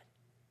God.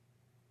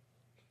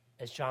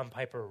 As John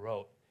Piper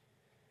wrote,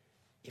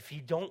 if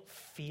you don't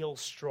feel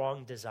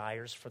strong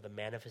desires for the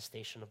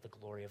manifestation of the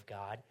glory of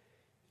God,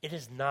 it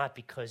is not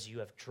because you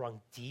have drunk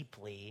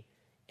deeply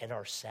and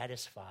are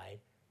satisfied.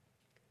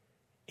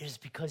 It is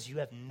because you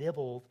have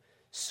nibbled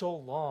so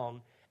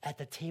long at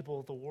the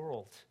table of the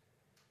world.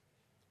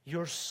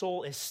 Your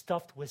soul is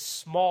stuffed with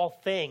small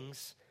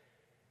things,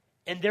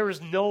 and there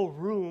is no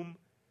room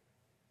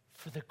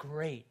for the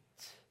great.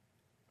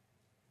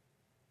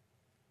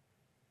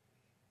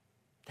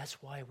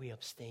 That's why we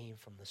abstain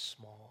from the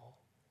small,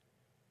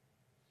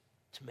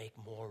 to make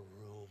more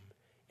room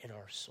in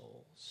our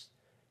souls,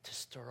 to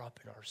stir up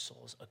in our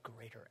souls a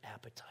greater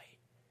appetite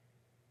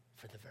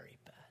for the very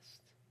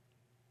best.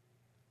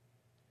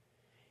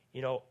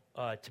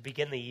 To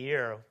begin the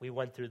year, we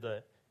went through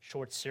the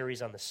short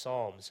series on the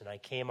Psalms, and I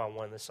came on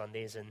one of the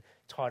Sundays and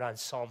taught on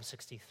Psalm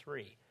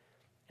 63.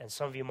 And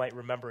some of you might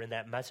remember in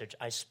that message,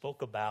 I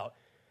spoke about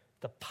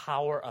the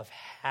power of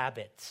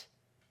habit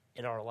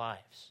in our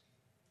lives.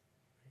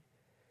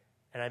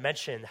 And I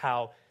mentioned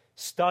how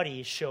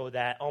studies show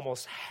that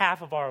almost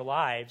half of our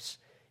lives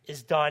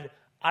is done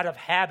out of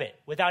habit,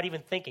 without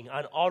even thinking,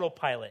 on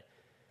autopilot.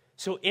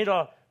 So in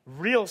a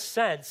real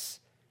sense,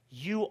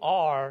 you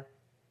are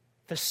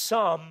the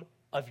sum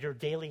of your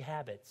daily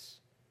habits.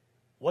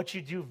 What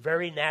you do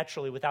very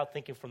naturally without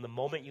thinking from the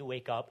moment you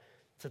wake up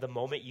to the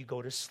moment you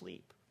go to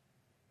sleep.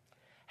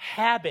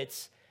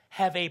 Habits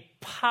have a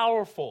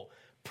powerful,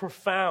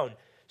 profound,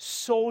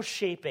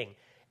 soul-shaping,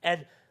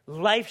 and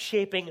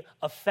life-shaping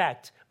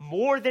effect,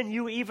 more than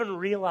you even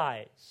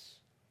realize.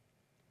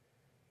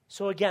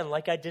 So again,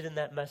 like I did in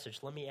that message,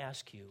 let me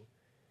ask you,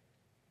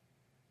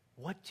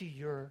 what do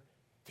your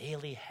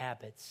daily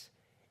habits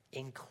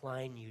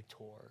incline you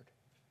toward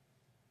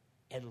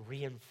and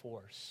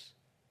reinforce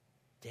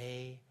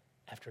day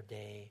after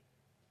day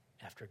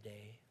after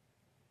day?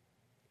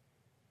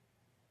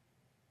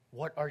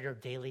 What are your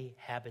daily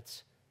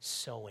habits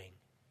sowing?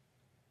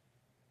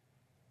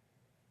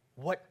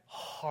 What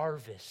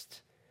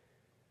harvest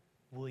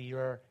will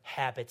your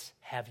habits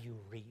have you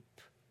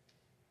reap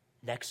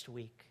next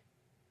week,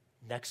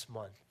 next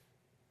month,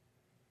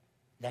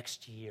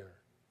 next year,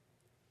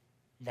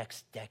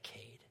 next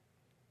decade?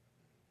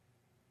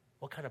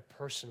 What kind of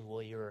person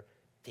will your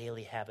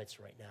daily habits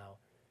right now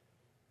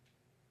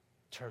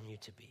turn you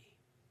to be?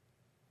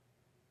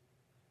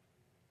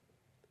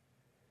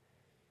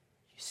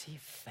 see,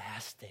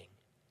 fasting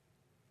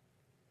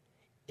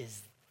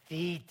is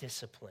the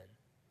discipline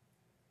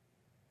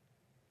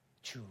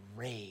to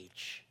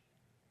rage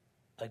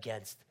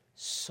against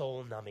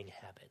soul-numbing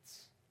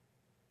habits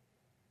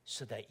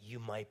so that you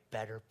might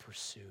better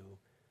pursue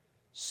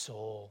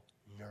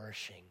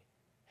soul-nourishing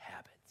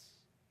habits.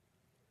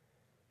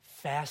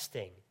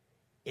 Fasting,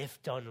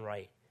 if done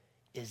right,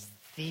 is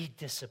the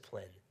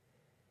discipline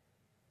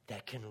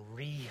that can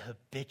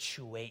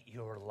rehabituate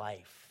your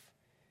life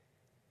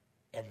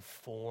and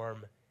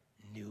form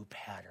new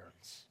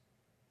patterns.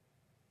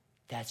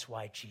 That's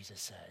why Jesus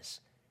says,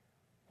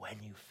 when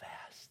you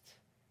fast,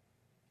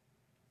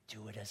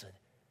 do it as a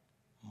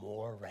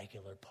more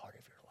regular part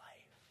of your life.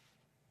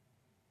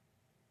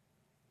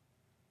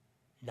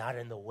 Not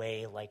in the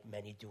way like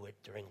many do it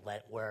during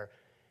Lent, where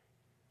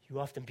you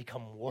often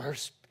become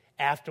worse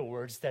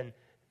afterwards than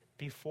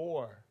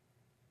before.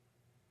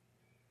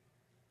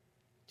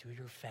 Do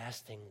your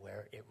fasting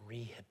where it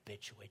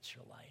rehabituates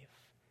your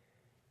life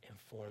and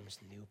forms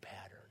new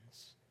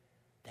patterns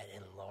that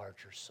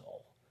enlarge your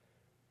soul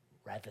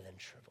rather than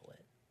shrivel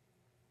it.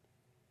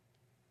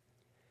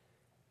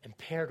 And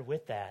paired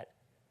with that,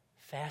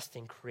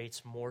 fasting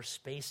creates more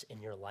space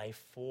in your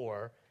life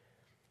for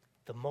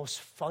the most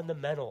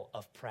fundamental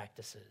of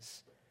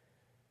practices,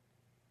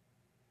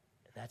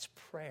 and that's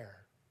prayer.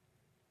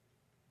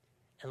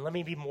 And let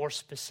me be more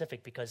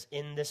specific, because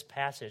in this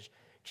passage,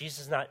 Jesus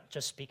is not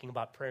just speaking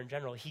about prayer in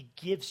general. He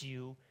gives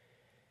you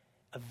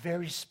a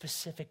very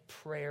specific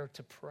prayer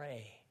to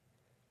pray,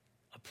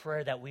 a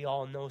prayer that we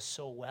all know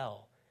so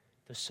well,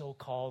 the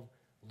so-called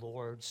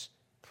Lord's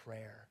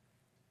Prayer.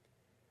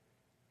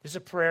 This is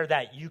a prayer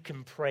that you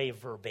can pray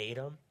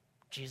verbatim.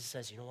 Jesus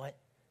says, you know what?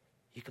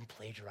 You can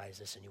plagiarize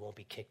this and you won't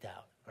be kicked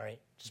out, all right?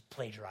 Just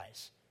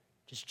plagiarize.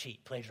 Just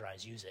cheat,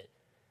 plagiarize, use it.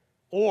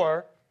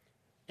 Or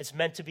it's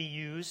meant to be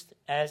used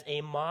as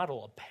a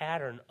model, a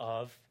pattern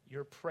of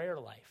your prayer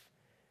life.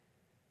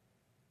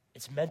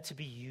 It's meant to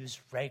be used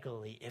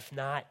regularly, if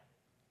not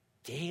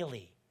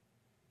daily.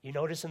 You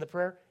notice in the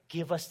prayer,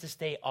 give us this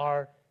day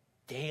our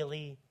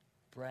daily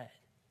bread.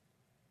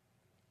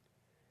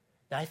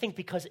 Now, I think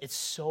because it's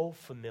so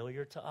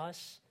familiar to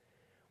us,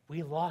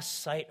 we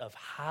lost sight of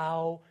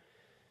how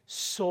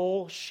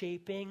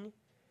soul-shaping,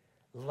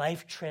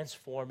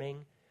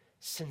 life-transforming,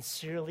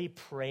 sincerely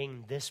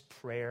praying this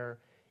prayer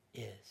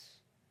is.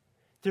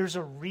 There's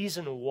a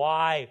reason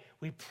why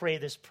we pray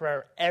this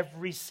prayer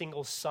every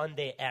single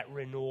Sunday at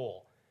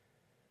renewal.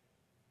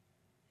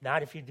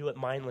 Not if you do it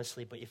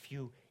mindlessly, but if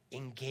you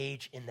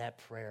engage in that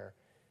prayer,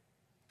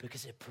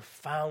 because it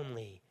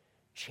profoundly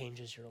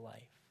changes your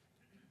life.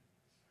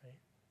 Right?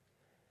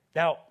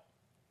 Now,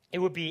 it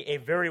would be a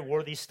very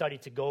worthy study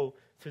to go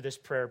through this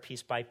prayer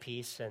piece by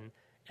piece and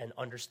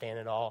understand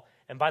it all.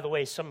 And by the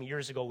way, some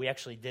years ago, we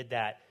actually did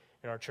that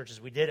in our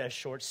churches. We did a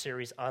short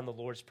series on the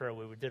Lord's Prayer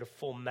where we did a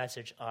full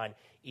message on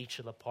each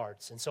of the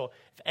parts. And so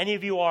if any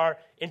of you are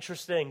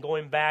interested in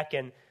going back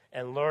and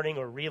learning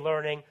or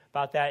relearning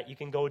about that, you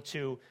can go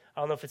to, I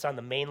don't know if it's on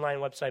the Mainline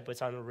website, but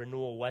it's on the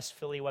Renewal West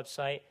Philly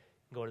website.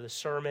 Go to the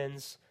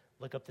sermons,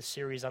 look up the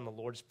series on the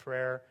Lord's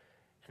Prayer,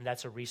 and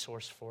that's a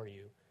resource for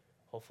you,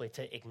 hopefully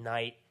to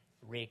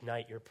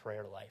reignite your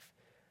prayer life.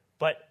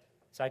 But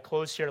as I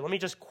close here, let me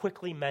just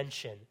quickly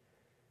mention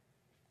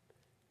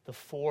the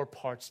 4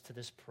 parts to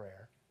this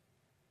prayer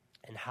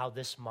and how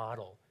this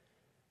model,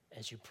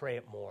 as you pray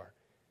it more,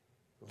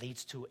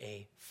 leads to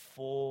a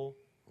full,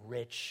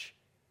 rich,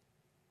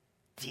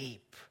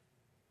 deep,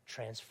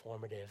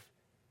 transformative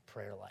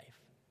prayer life.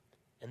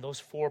 And those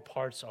 4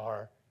 parts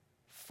are,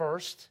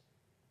 first,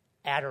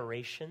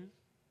 adoration.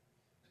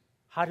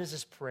 How does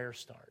this prayer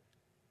start?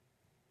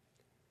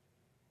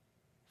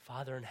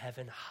 Father in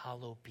heaven,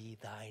 hallowed be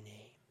thy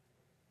name.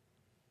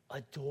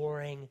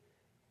 Adoring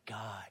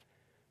God,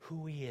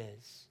 who he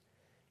is.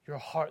 Your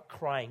heart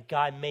crying,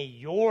 God, may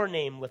your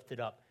name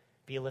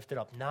be lifted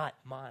up, not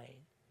mine.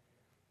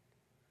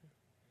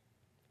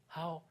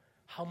 How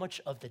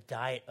much of the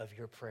diet of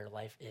your prayer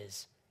life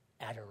is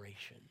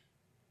adoration?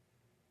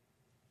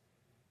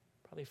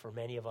 Probably for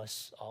many of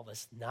us, all of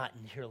us, not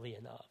nearly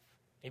enough.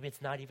 Maybe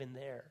it's not even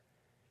there.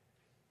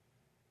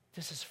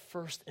 This is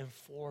first and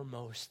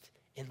foremost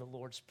in the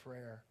Lord's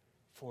Prayer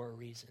for a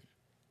reason.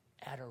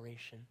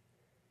 Adoration.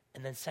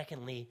 And then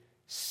secondly,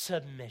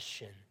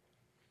 submission.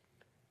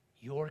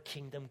 Your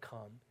kingdom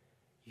come,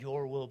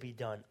 your will be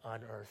done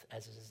on earth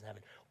as it is in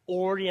heaven.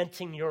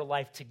 Orienting your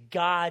life to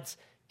God's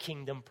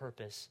kingdom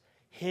purpose,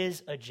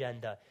 his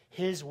agenda,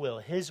 his will,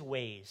 his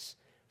ways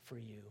for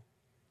you.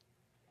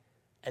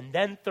 And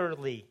then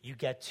thirdly, you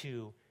get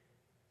to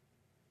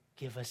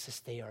give us this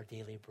day our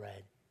daily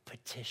bread.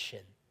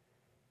 Petition.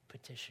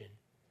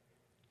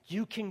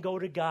 You can go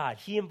to God.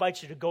 He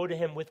invites you to go to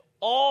him with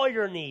all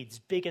your needs,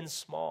 big and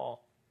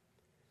small.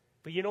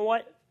 But you know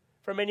what?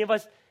 For many of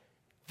us,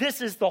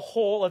 this is the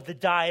whole of the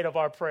diet of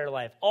our prayer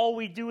life. All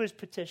we do is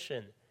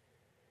petition.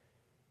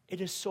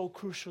 It is so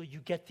crucial you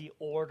get the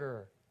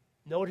order.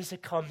 Notice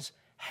it comes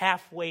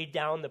halfway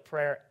down the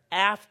prayer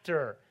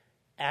after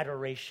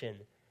adoration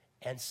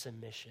and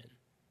submission.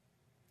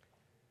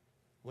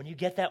 When you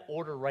get that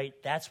order right,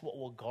 that's what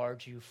will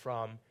guard you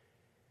from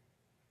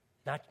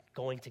not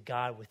going to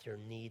God with your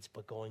needs,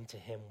 but going to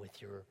him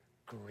with your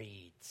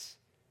greeds.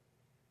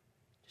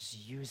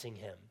 Just using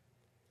him.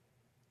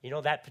 You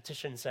know, that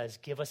petition says,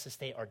 give us this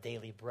day our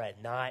daily bread,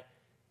 not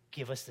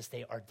give us this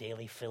day our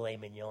daily filet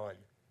mignon,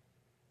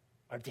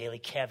 our daily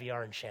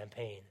caviar and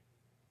champagne,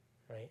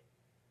 right?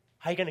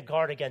 How are you going to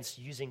guard against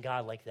using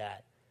God like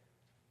that?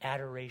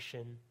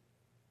 Adoration,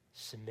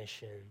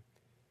 submission,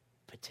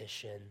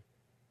 petition,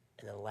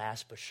 and then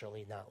last but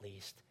surely not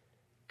least,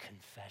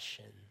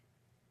 confession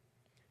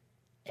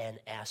and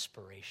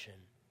aspiration.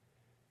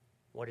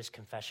 What is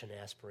confession and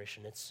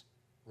aspiration? It's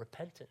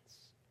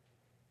repentance,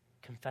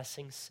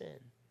 confessing sin,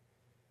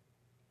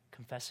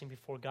 confessing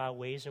before God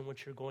ways in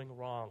which you're going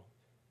wrong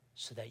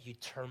so that you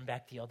turn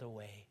back the other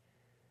way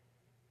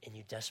and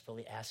you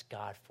desperately ask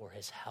God for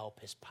his help,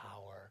 his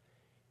power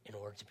in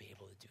order to be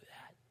able to do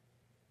that.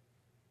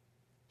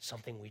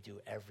 Something we do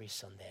every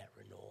Sunday at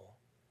Renewal,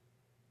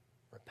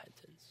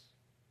 repentance.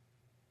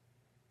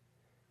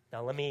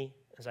 Now let me,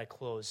 as I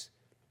close,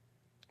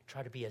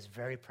 try to be as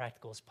very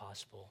practical as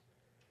possible.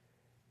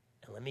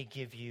 And let me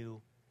give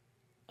you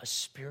a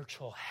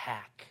spiritual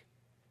hack.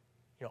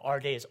 You know, our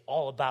day is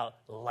all about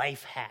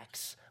life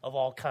hacks of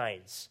all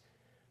kinds,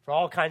 for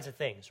all kinds of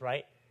things,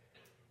 right?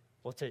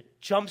 Well, to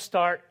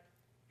jumpstart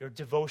your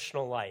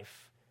devotional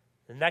life,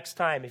 the next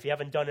time, if you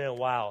haven't done it in a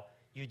while,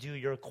 you do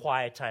your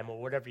quiet time or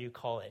whatever you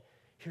call it,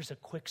 here's a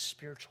quick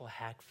spiritual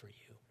hack for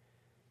you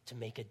to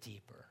make it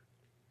deeper.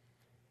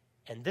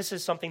 And this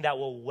is something that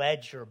will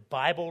wedge your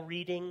Bible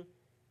reading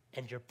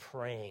and your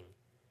praying,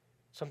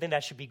 something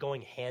that should be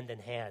going hand in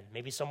hand.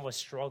 Maybe some of us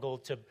struggle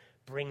to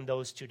bring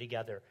those two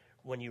together.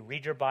 When you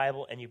read your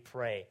Bible and you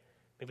pray,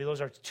 maybe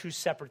those are two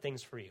separate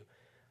things for you.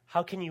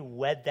 How can you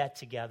wed that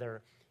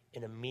together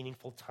in a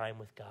meaningful time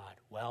with God?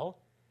 Well,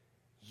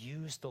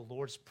 use the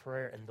Lord's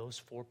Prayer and those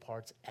 4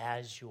 parts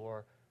as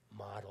your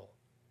model.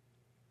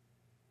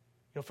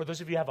 You know, for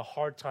those of you who have a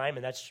hard time,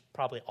 and that's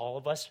probably all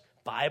of us,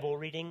 Bible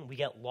reading, we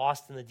get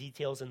lost in the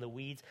details and the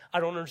weeds. I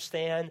don't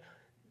understand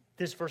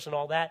this verse and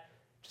all that.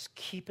 Just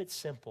keep it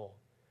simple.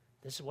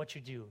 This is what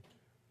you do.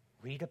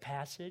 Read a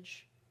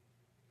passage.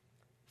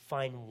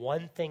 Find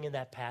one thing in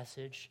that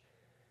passage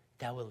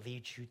that will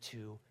lead you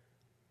to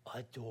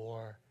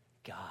adore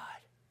God.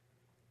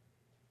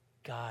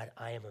 God,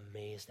 I am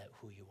amazed at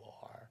who you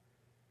are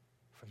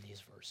from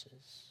these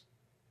verses.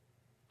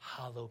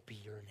 Hallowed be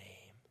your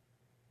name.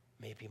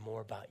 May it be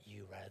more about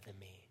you rather than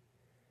me.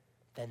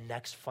 Then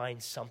next,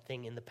 find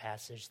something in the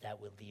passage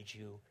that will lead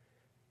you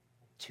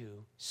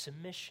to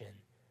submission.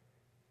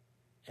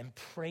 And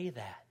pray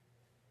that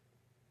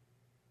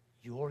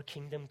your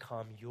kingdom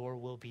come, your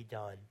will be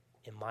done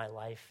in my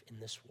life, in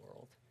this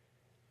world.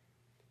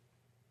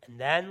 And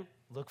then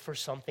look for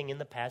something in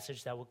the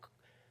passage that will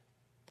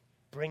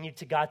bring you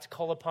to God, to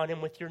call upon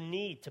him with your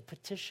need, to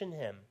petition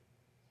him.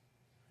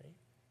 Right?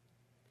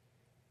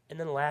 And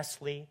then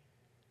lastly,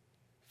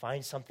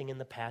 find something in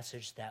the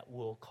passage that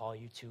will call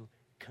you to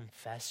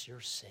confess your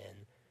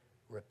sin,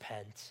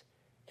 repent,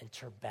 and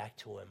turn back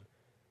to him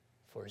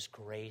for his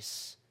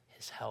grace,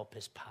 his help,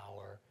 his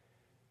power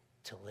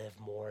to live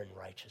more in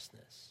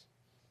righteousness.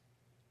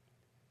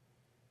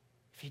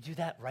 If you do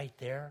that right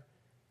there,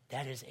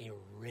 that is a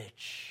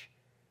rich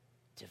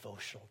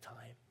devotional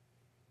time.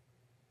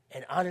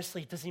 And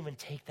honestly, it doesn't even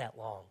take that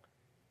long.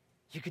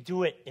 You could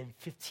do it in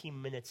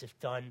 15 minutes if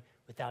done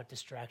without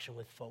distraction,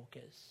 with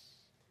focus.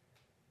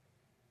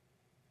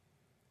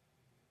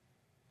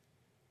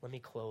 Let me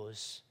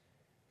close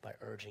by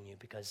urging you,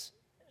 because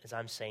as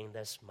I'm saying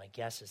this, my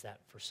guess is that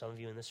for some of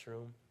you in this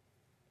room,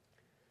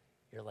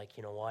 you're like,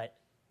 you know what?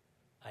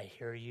 I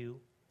hear you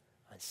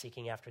on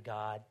seeking after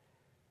God,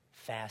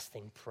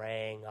 fasting,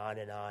 praying, on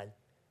and on.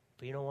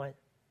 But you know what?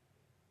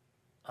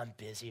 I'm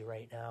busy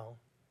right now.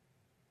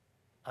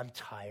 I'm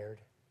tired.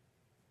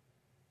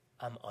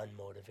 I'm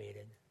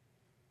unmotivated.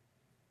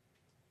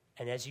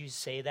 And as you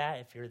say that,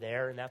 if you're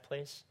there in that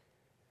place,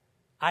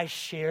 I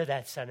share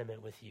that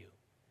sentiment with you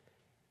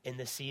in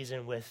the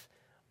season with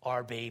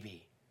our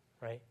baby,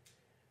 right?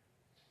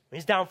 When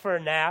he's down for a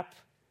nap,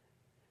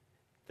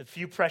 the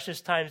few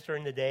precious times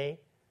during the day,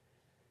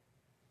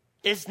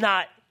 it's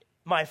not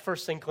my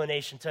first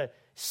inclination to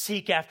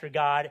seek after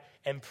God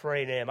and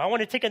pray to him. I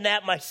want to take a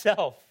nap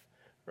myself,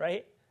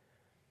 right?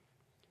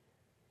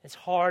 It's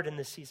hard in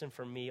this season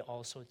for me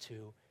also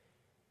to,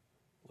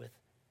 with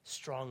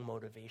strong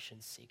motivation,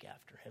 seek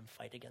after him,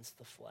 fight against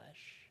the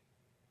flesh.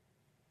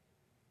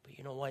 But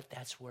you know what?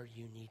 That's where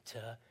you need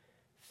to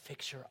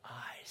fix your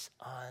eyes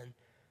on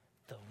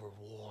the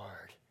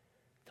reward,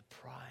 the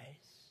prize.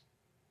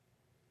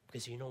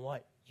 Because you know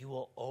what? You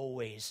will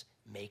always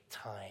make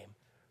time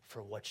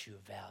for what you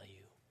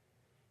value.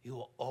 You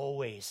will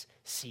always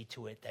see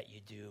to it that you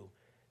do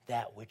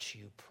that which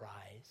you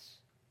prize.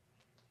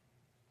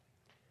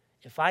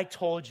 If I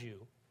told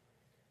you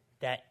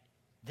that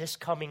this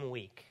coming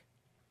week,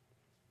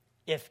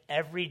 if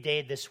every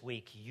day this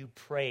week you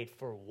prayed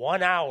for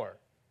 1 hour,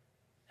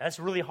 that's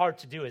really hard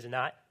to do, is it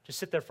not? Just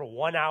sit there for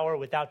 1 hour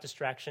without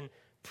distraction,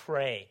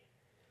 pray.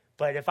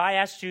 But if I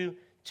asked you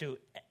to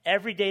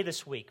every day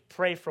this week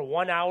pray for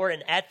 1 hour,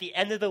 and at the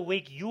end of the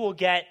week you will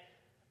get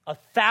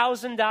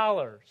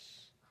 $1,000.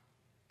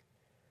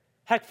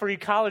 Heck, for you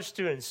college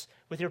students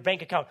with your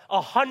bank account,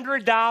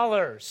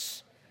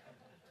 $100.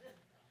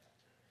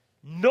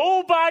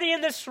 Nobody in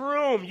this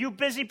room, you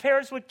busy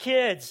parents with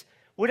kids,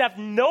 would have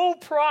no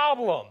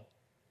problem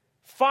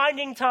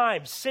finding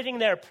time, sitting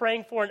there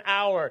praying for an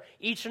hour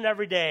each and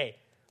every day,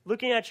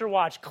 looking at your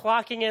watch,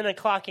 clocking in and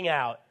clocking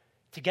out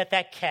to get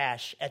that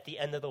cash at the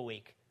end of the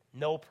week.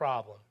 No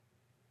problem,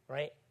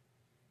 right?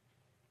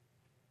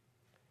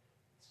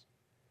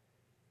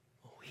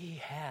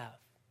 We have,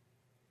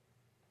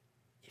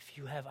 if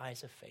you have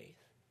eyes of faith,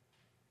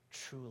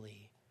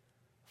 truly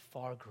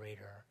far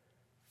greater,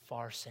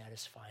 far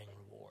satisfying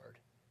reward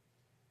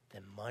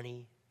than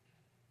money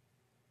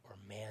or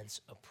man's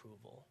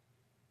approval.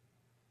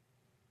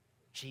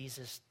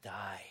 Jesus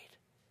died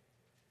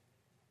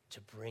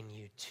to bring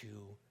you to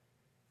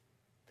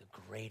the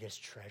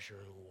greatest treasure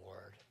and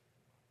reward,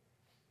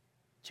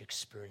 to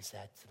experience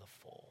that to the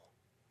full,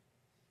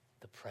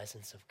 the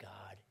presence of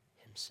God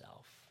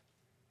himself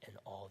and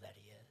all that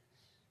he is.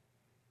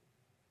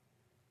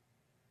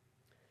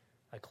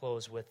 I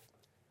close with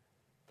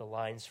the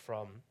lines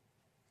from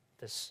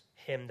this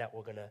hymn that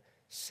we're going to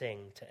sing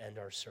to end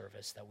our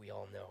service that we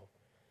all know.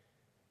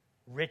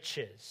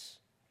 Riches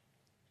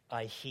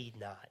I heed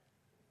not,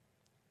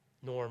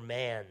 nor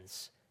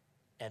man's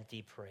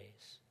empty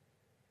praise.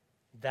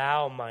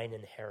 Thou mine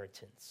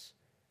inheritance,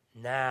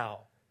 now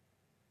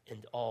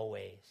and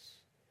always.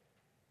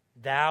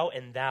 Thou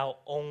and thou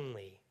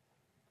only,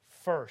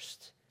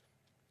 first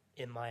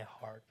in my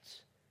heart.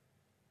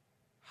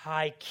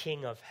 High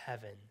King of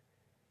heaven,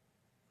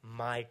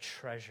 my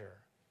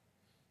treasure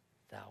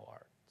thou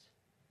art.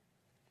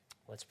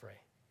 Let's pray.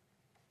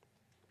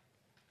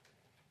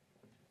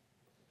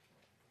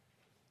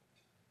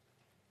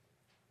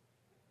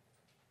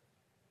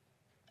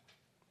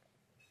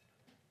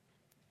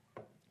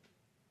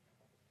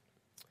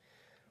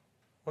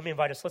 Let me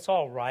invite us, let's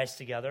all rise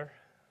together.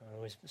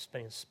 We're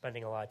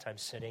spending a lot of time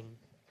sitting.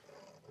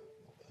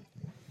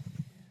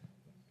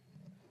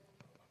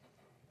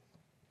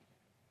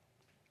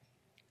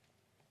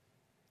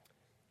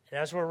 And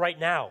as we're right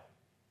now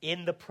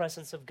in the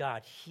presence of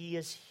God, he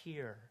is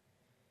here.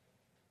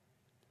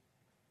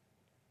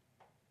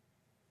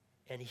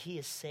 And he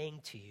is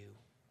saying to you,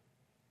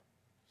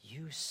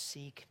 you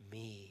seek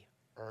me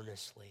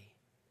earnestly.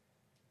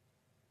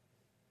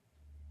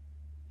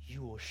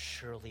 You will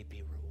surely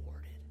be rewarded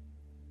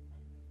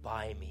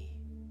by me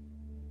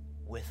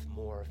with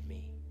more of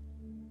me.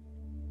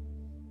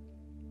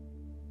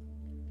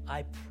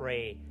 I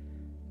pray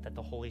that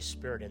the Holy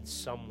Spirit in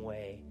some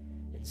way,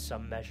 in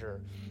some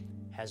measure,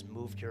 has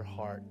moved your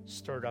heart,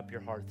 stirred up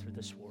your heart through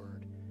this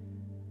word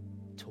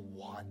to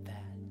want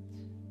that,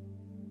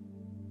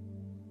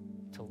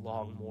 to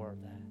long more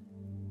of that.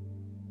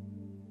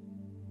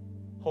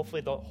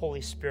 Hopefully the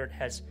Holy Spirit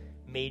has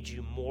made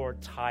you more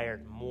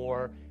tired,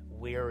 more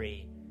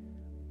weary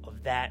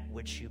of that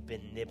which you've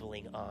been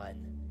nibbling on,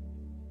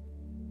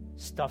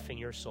 stuffing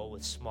your soul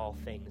with small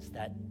things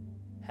that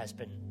has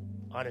been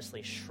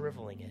honestly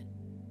shriveling it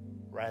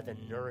rather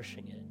than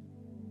nourishing it.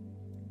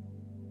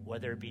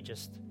 Whether it be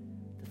just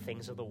the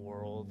things of the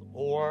world,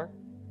 or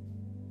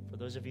for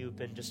those of you who've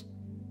been just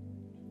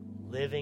living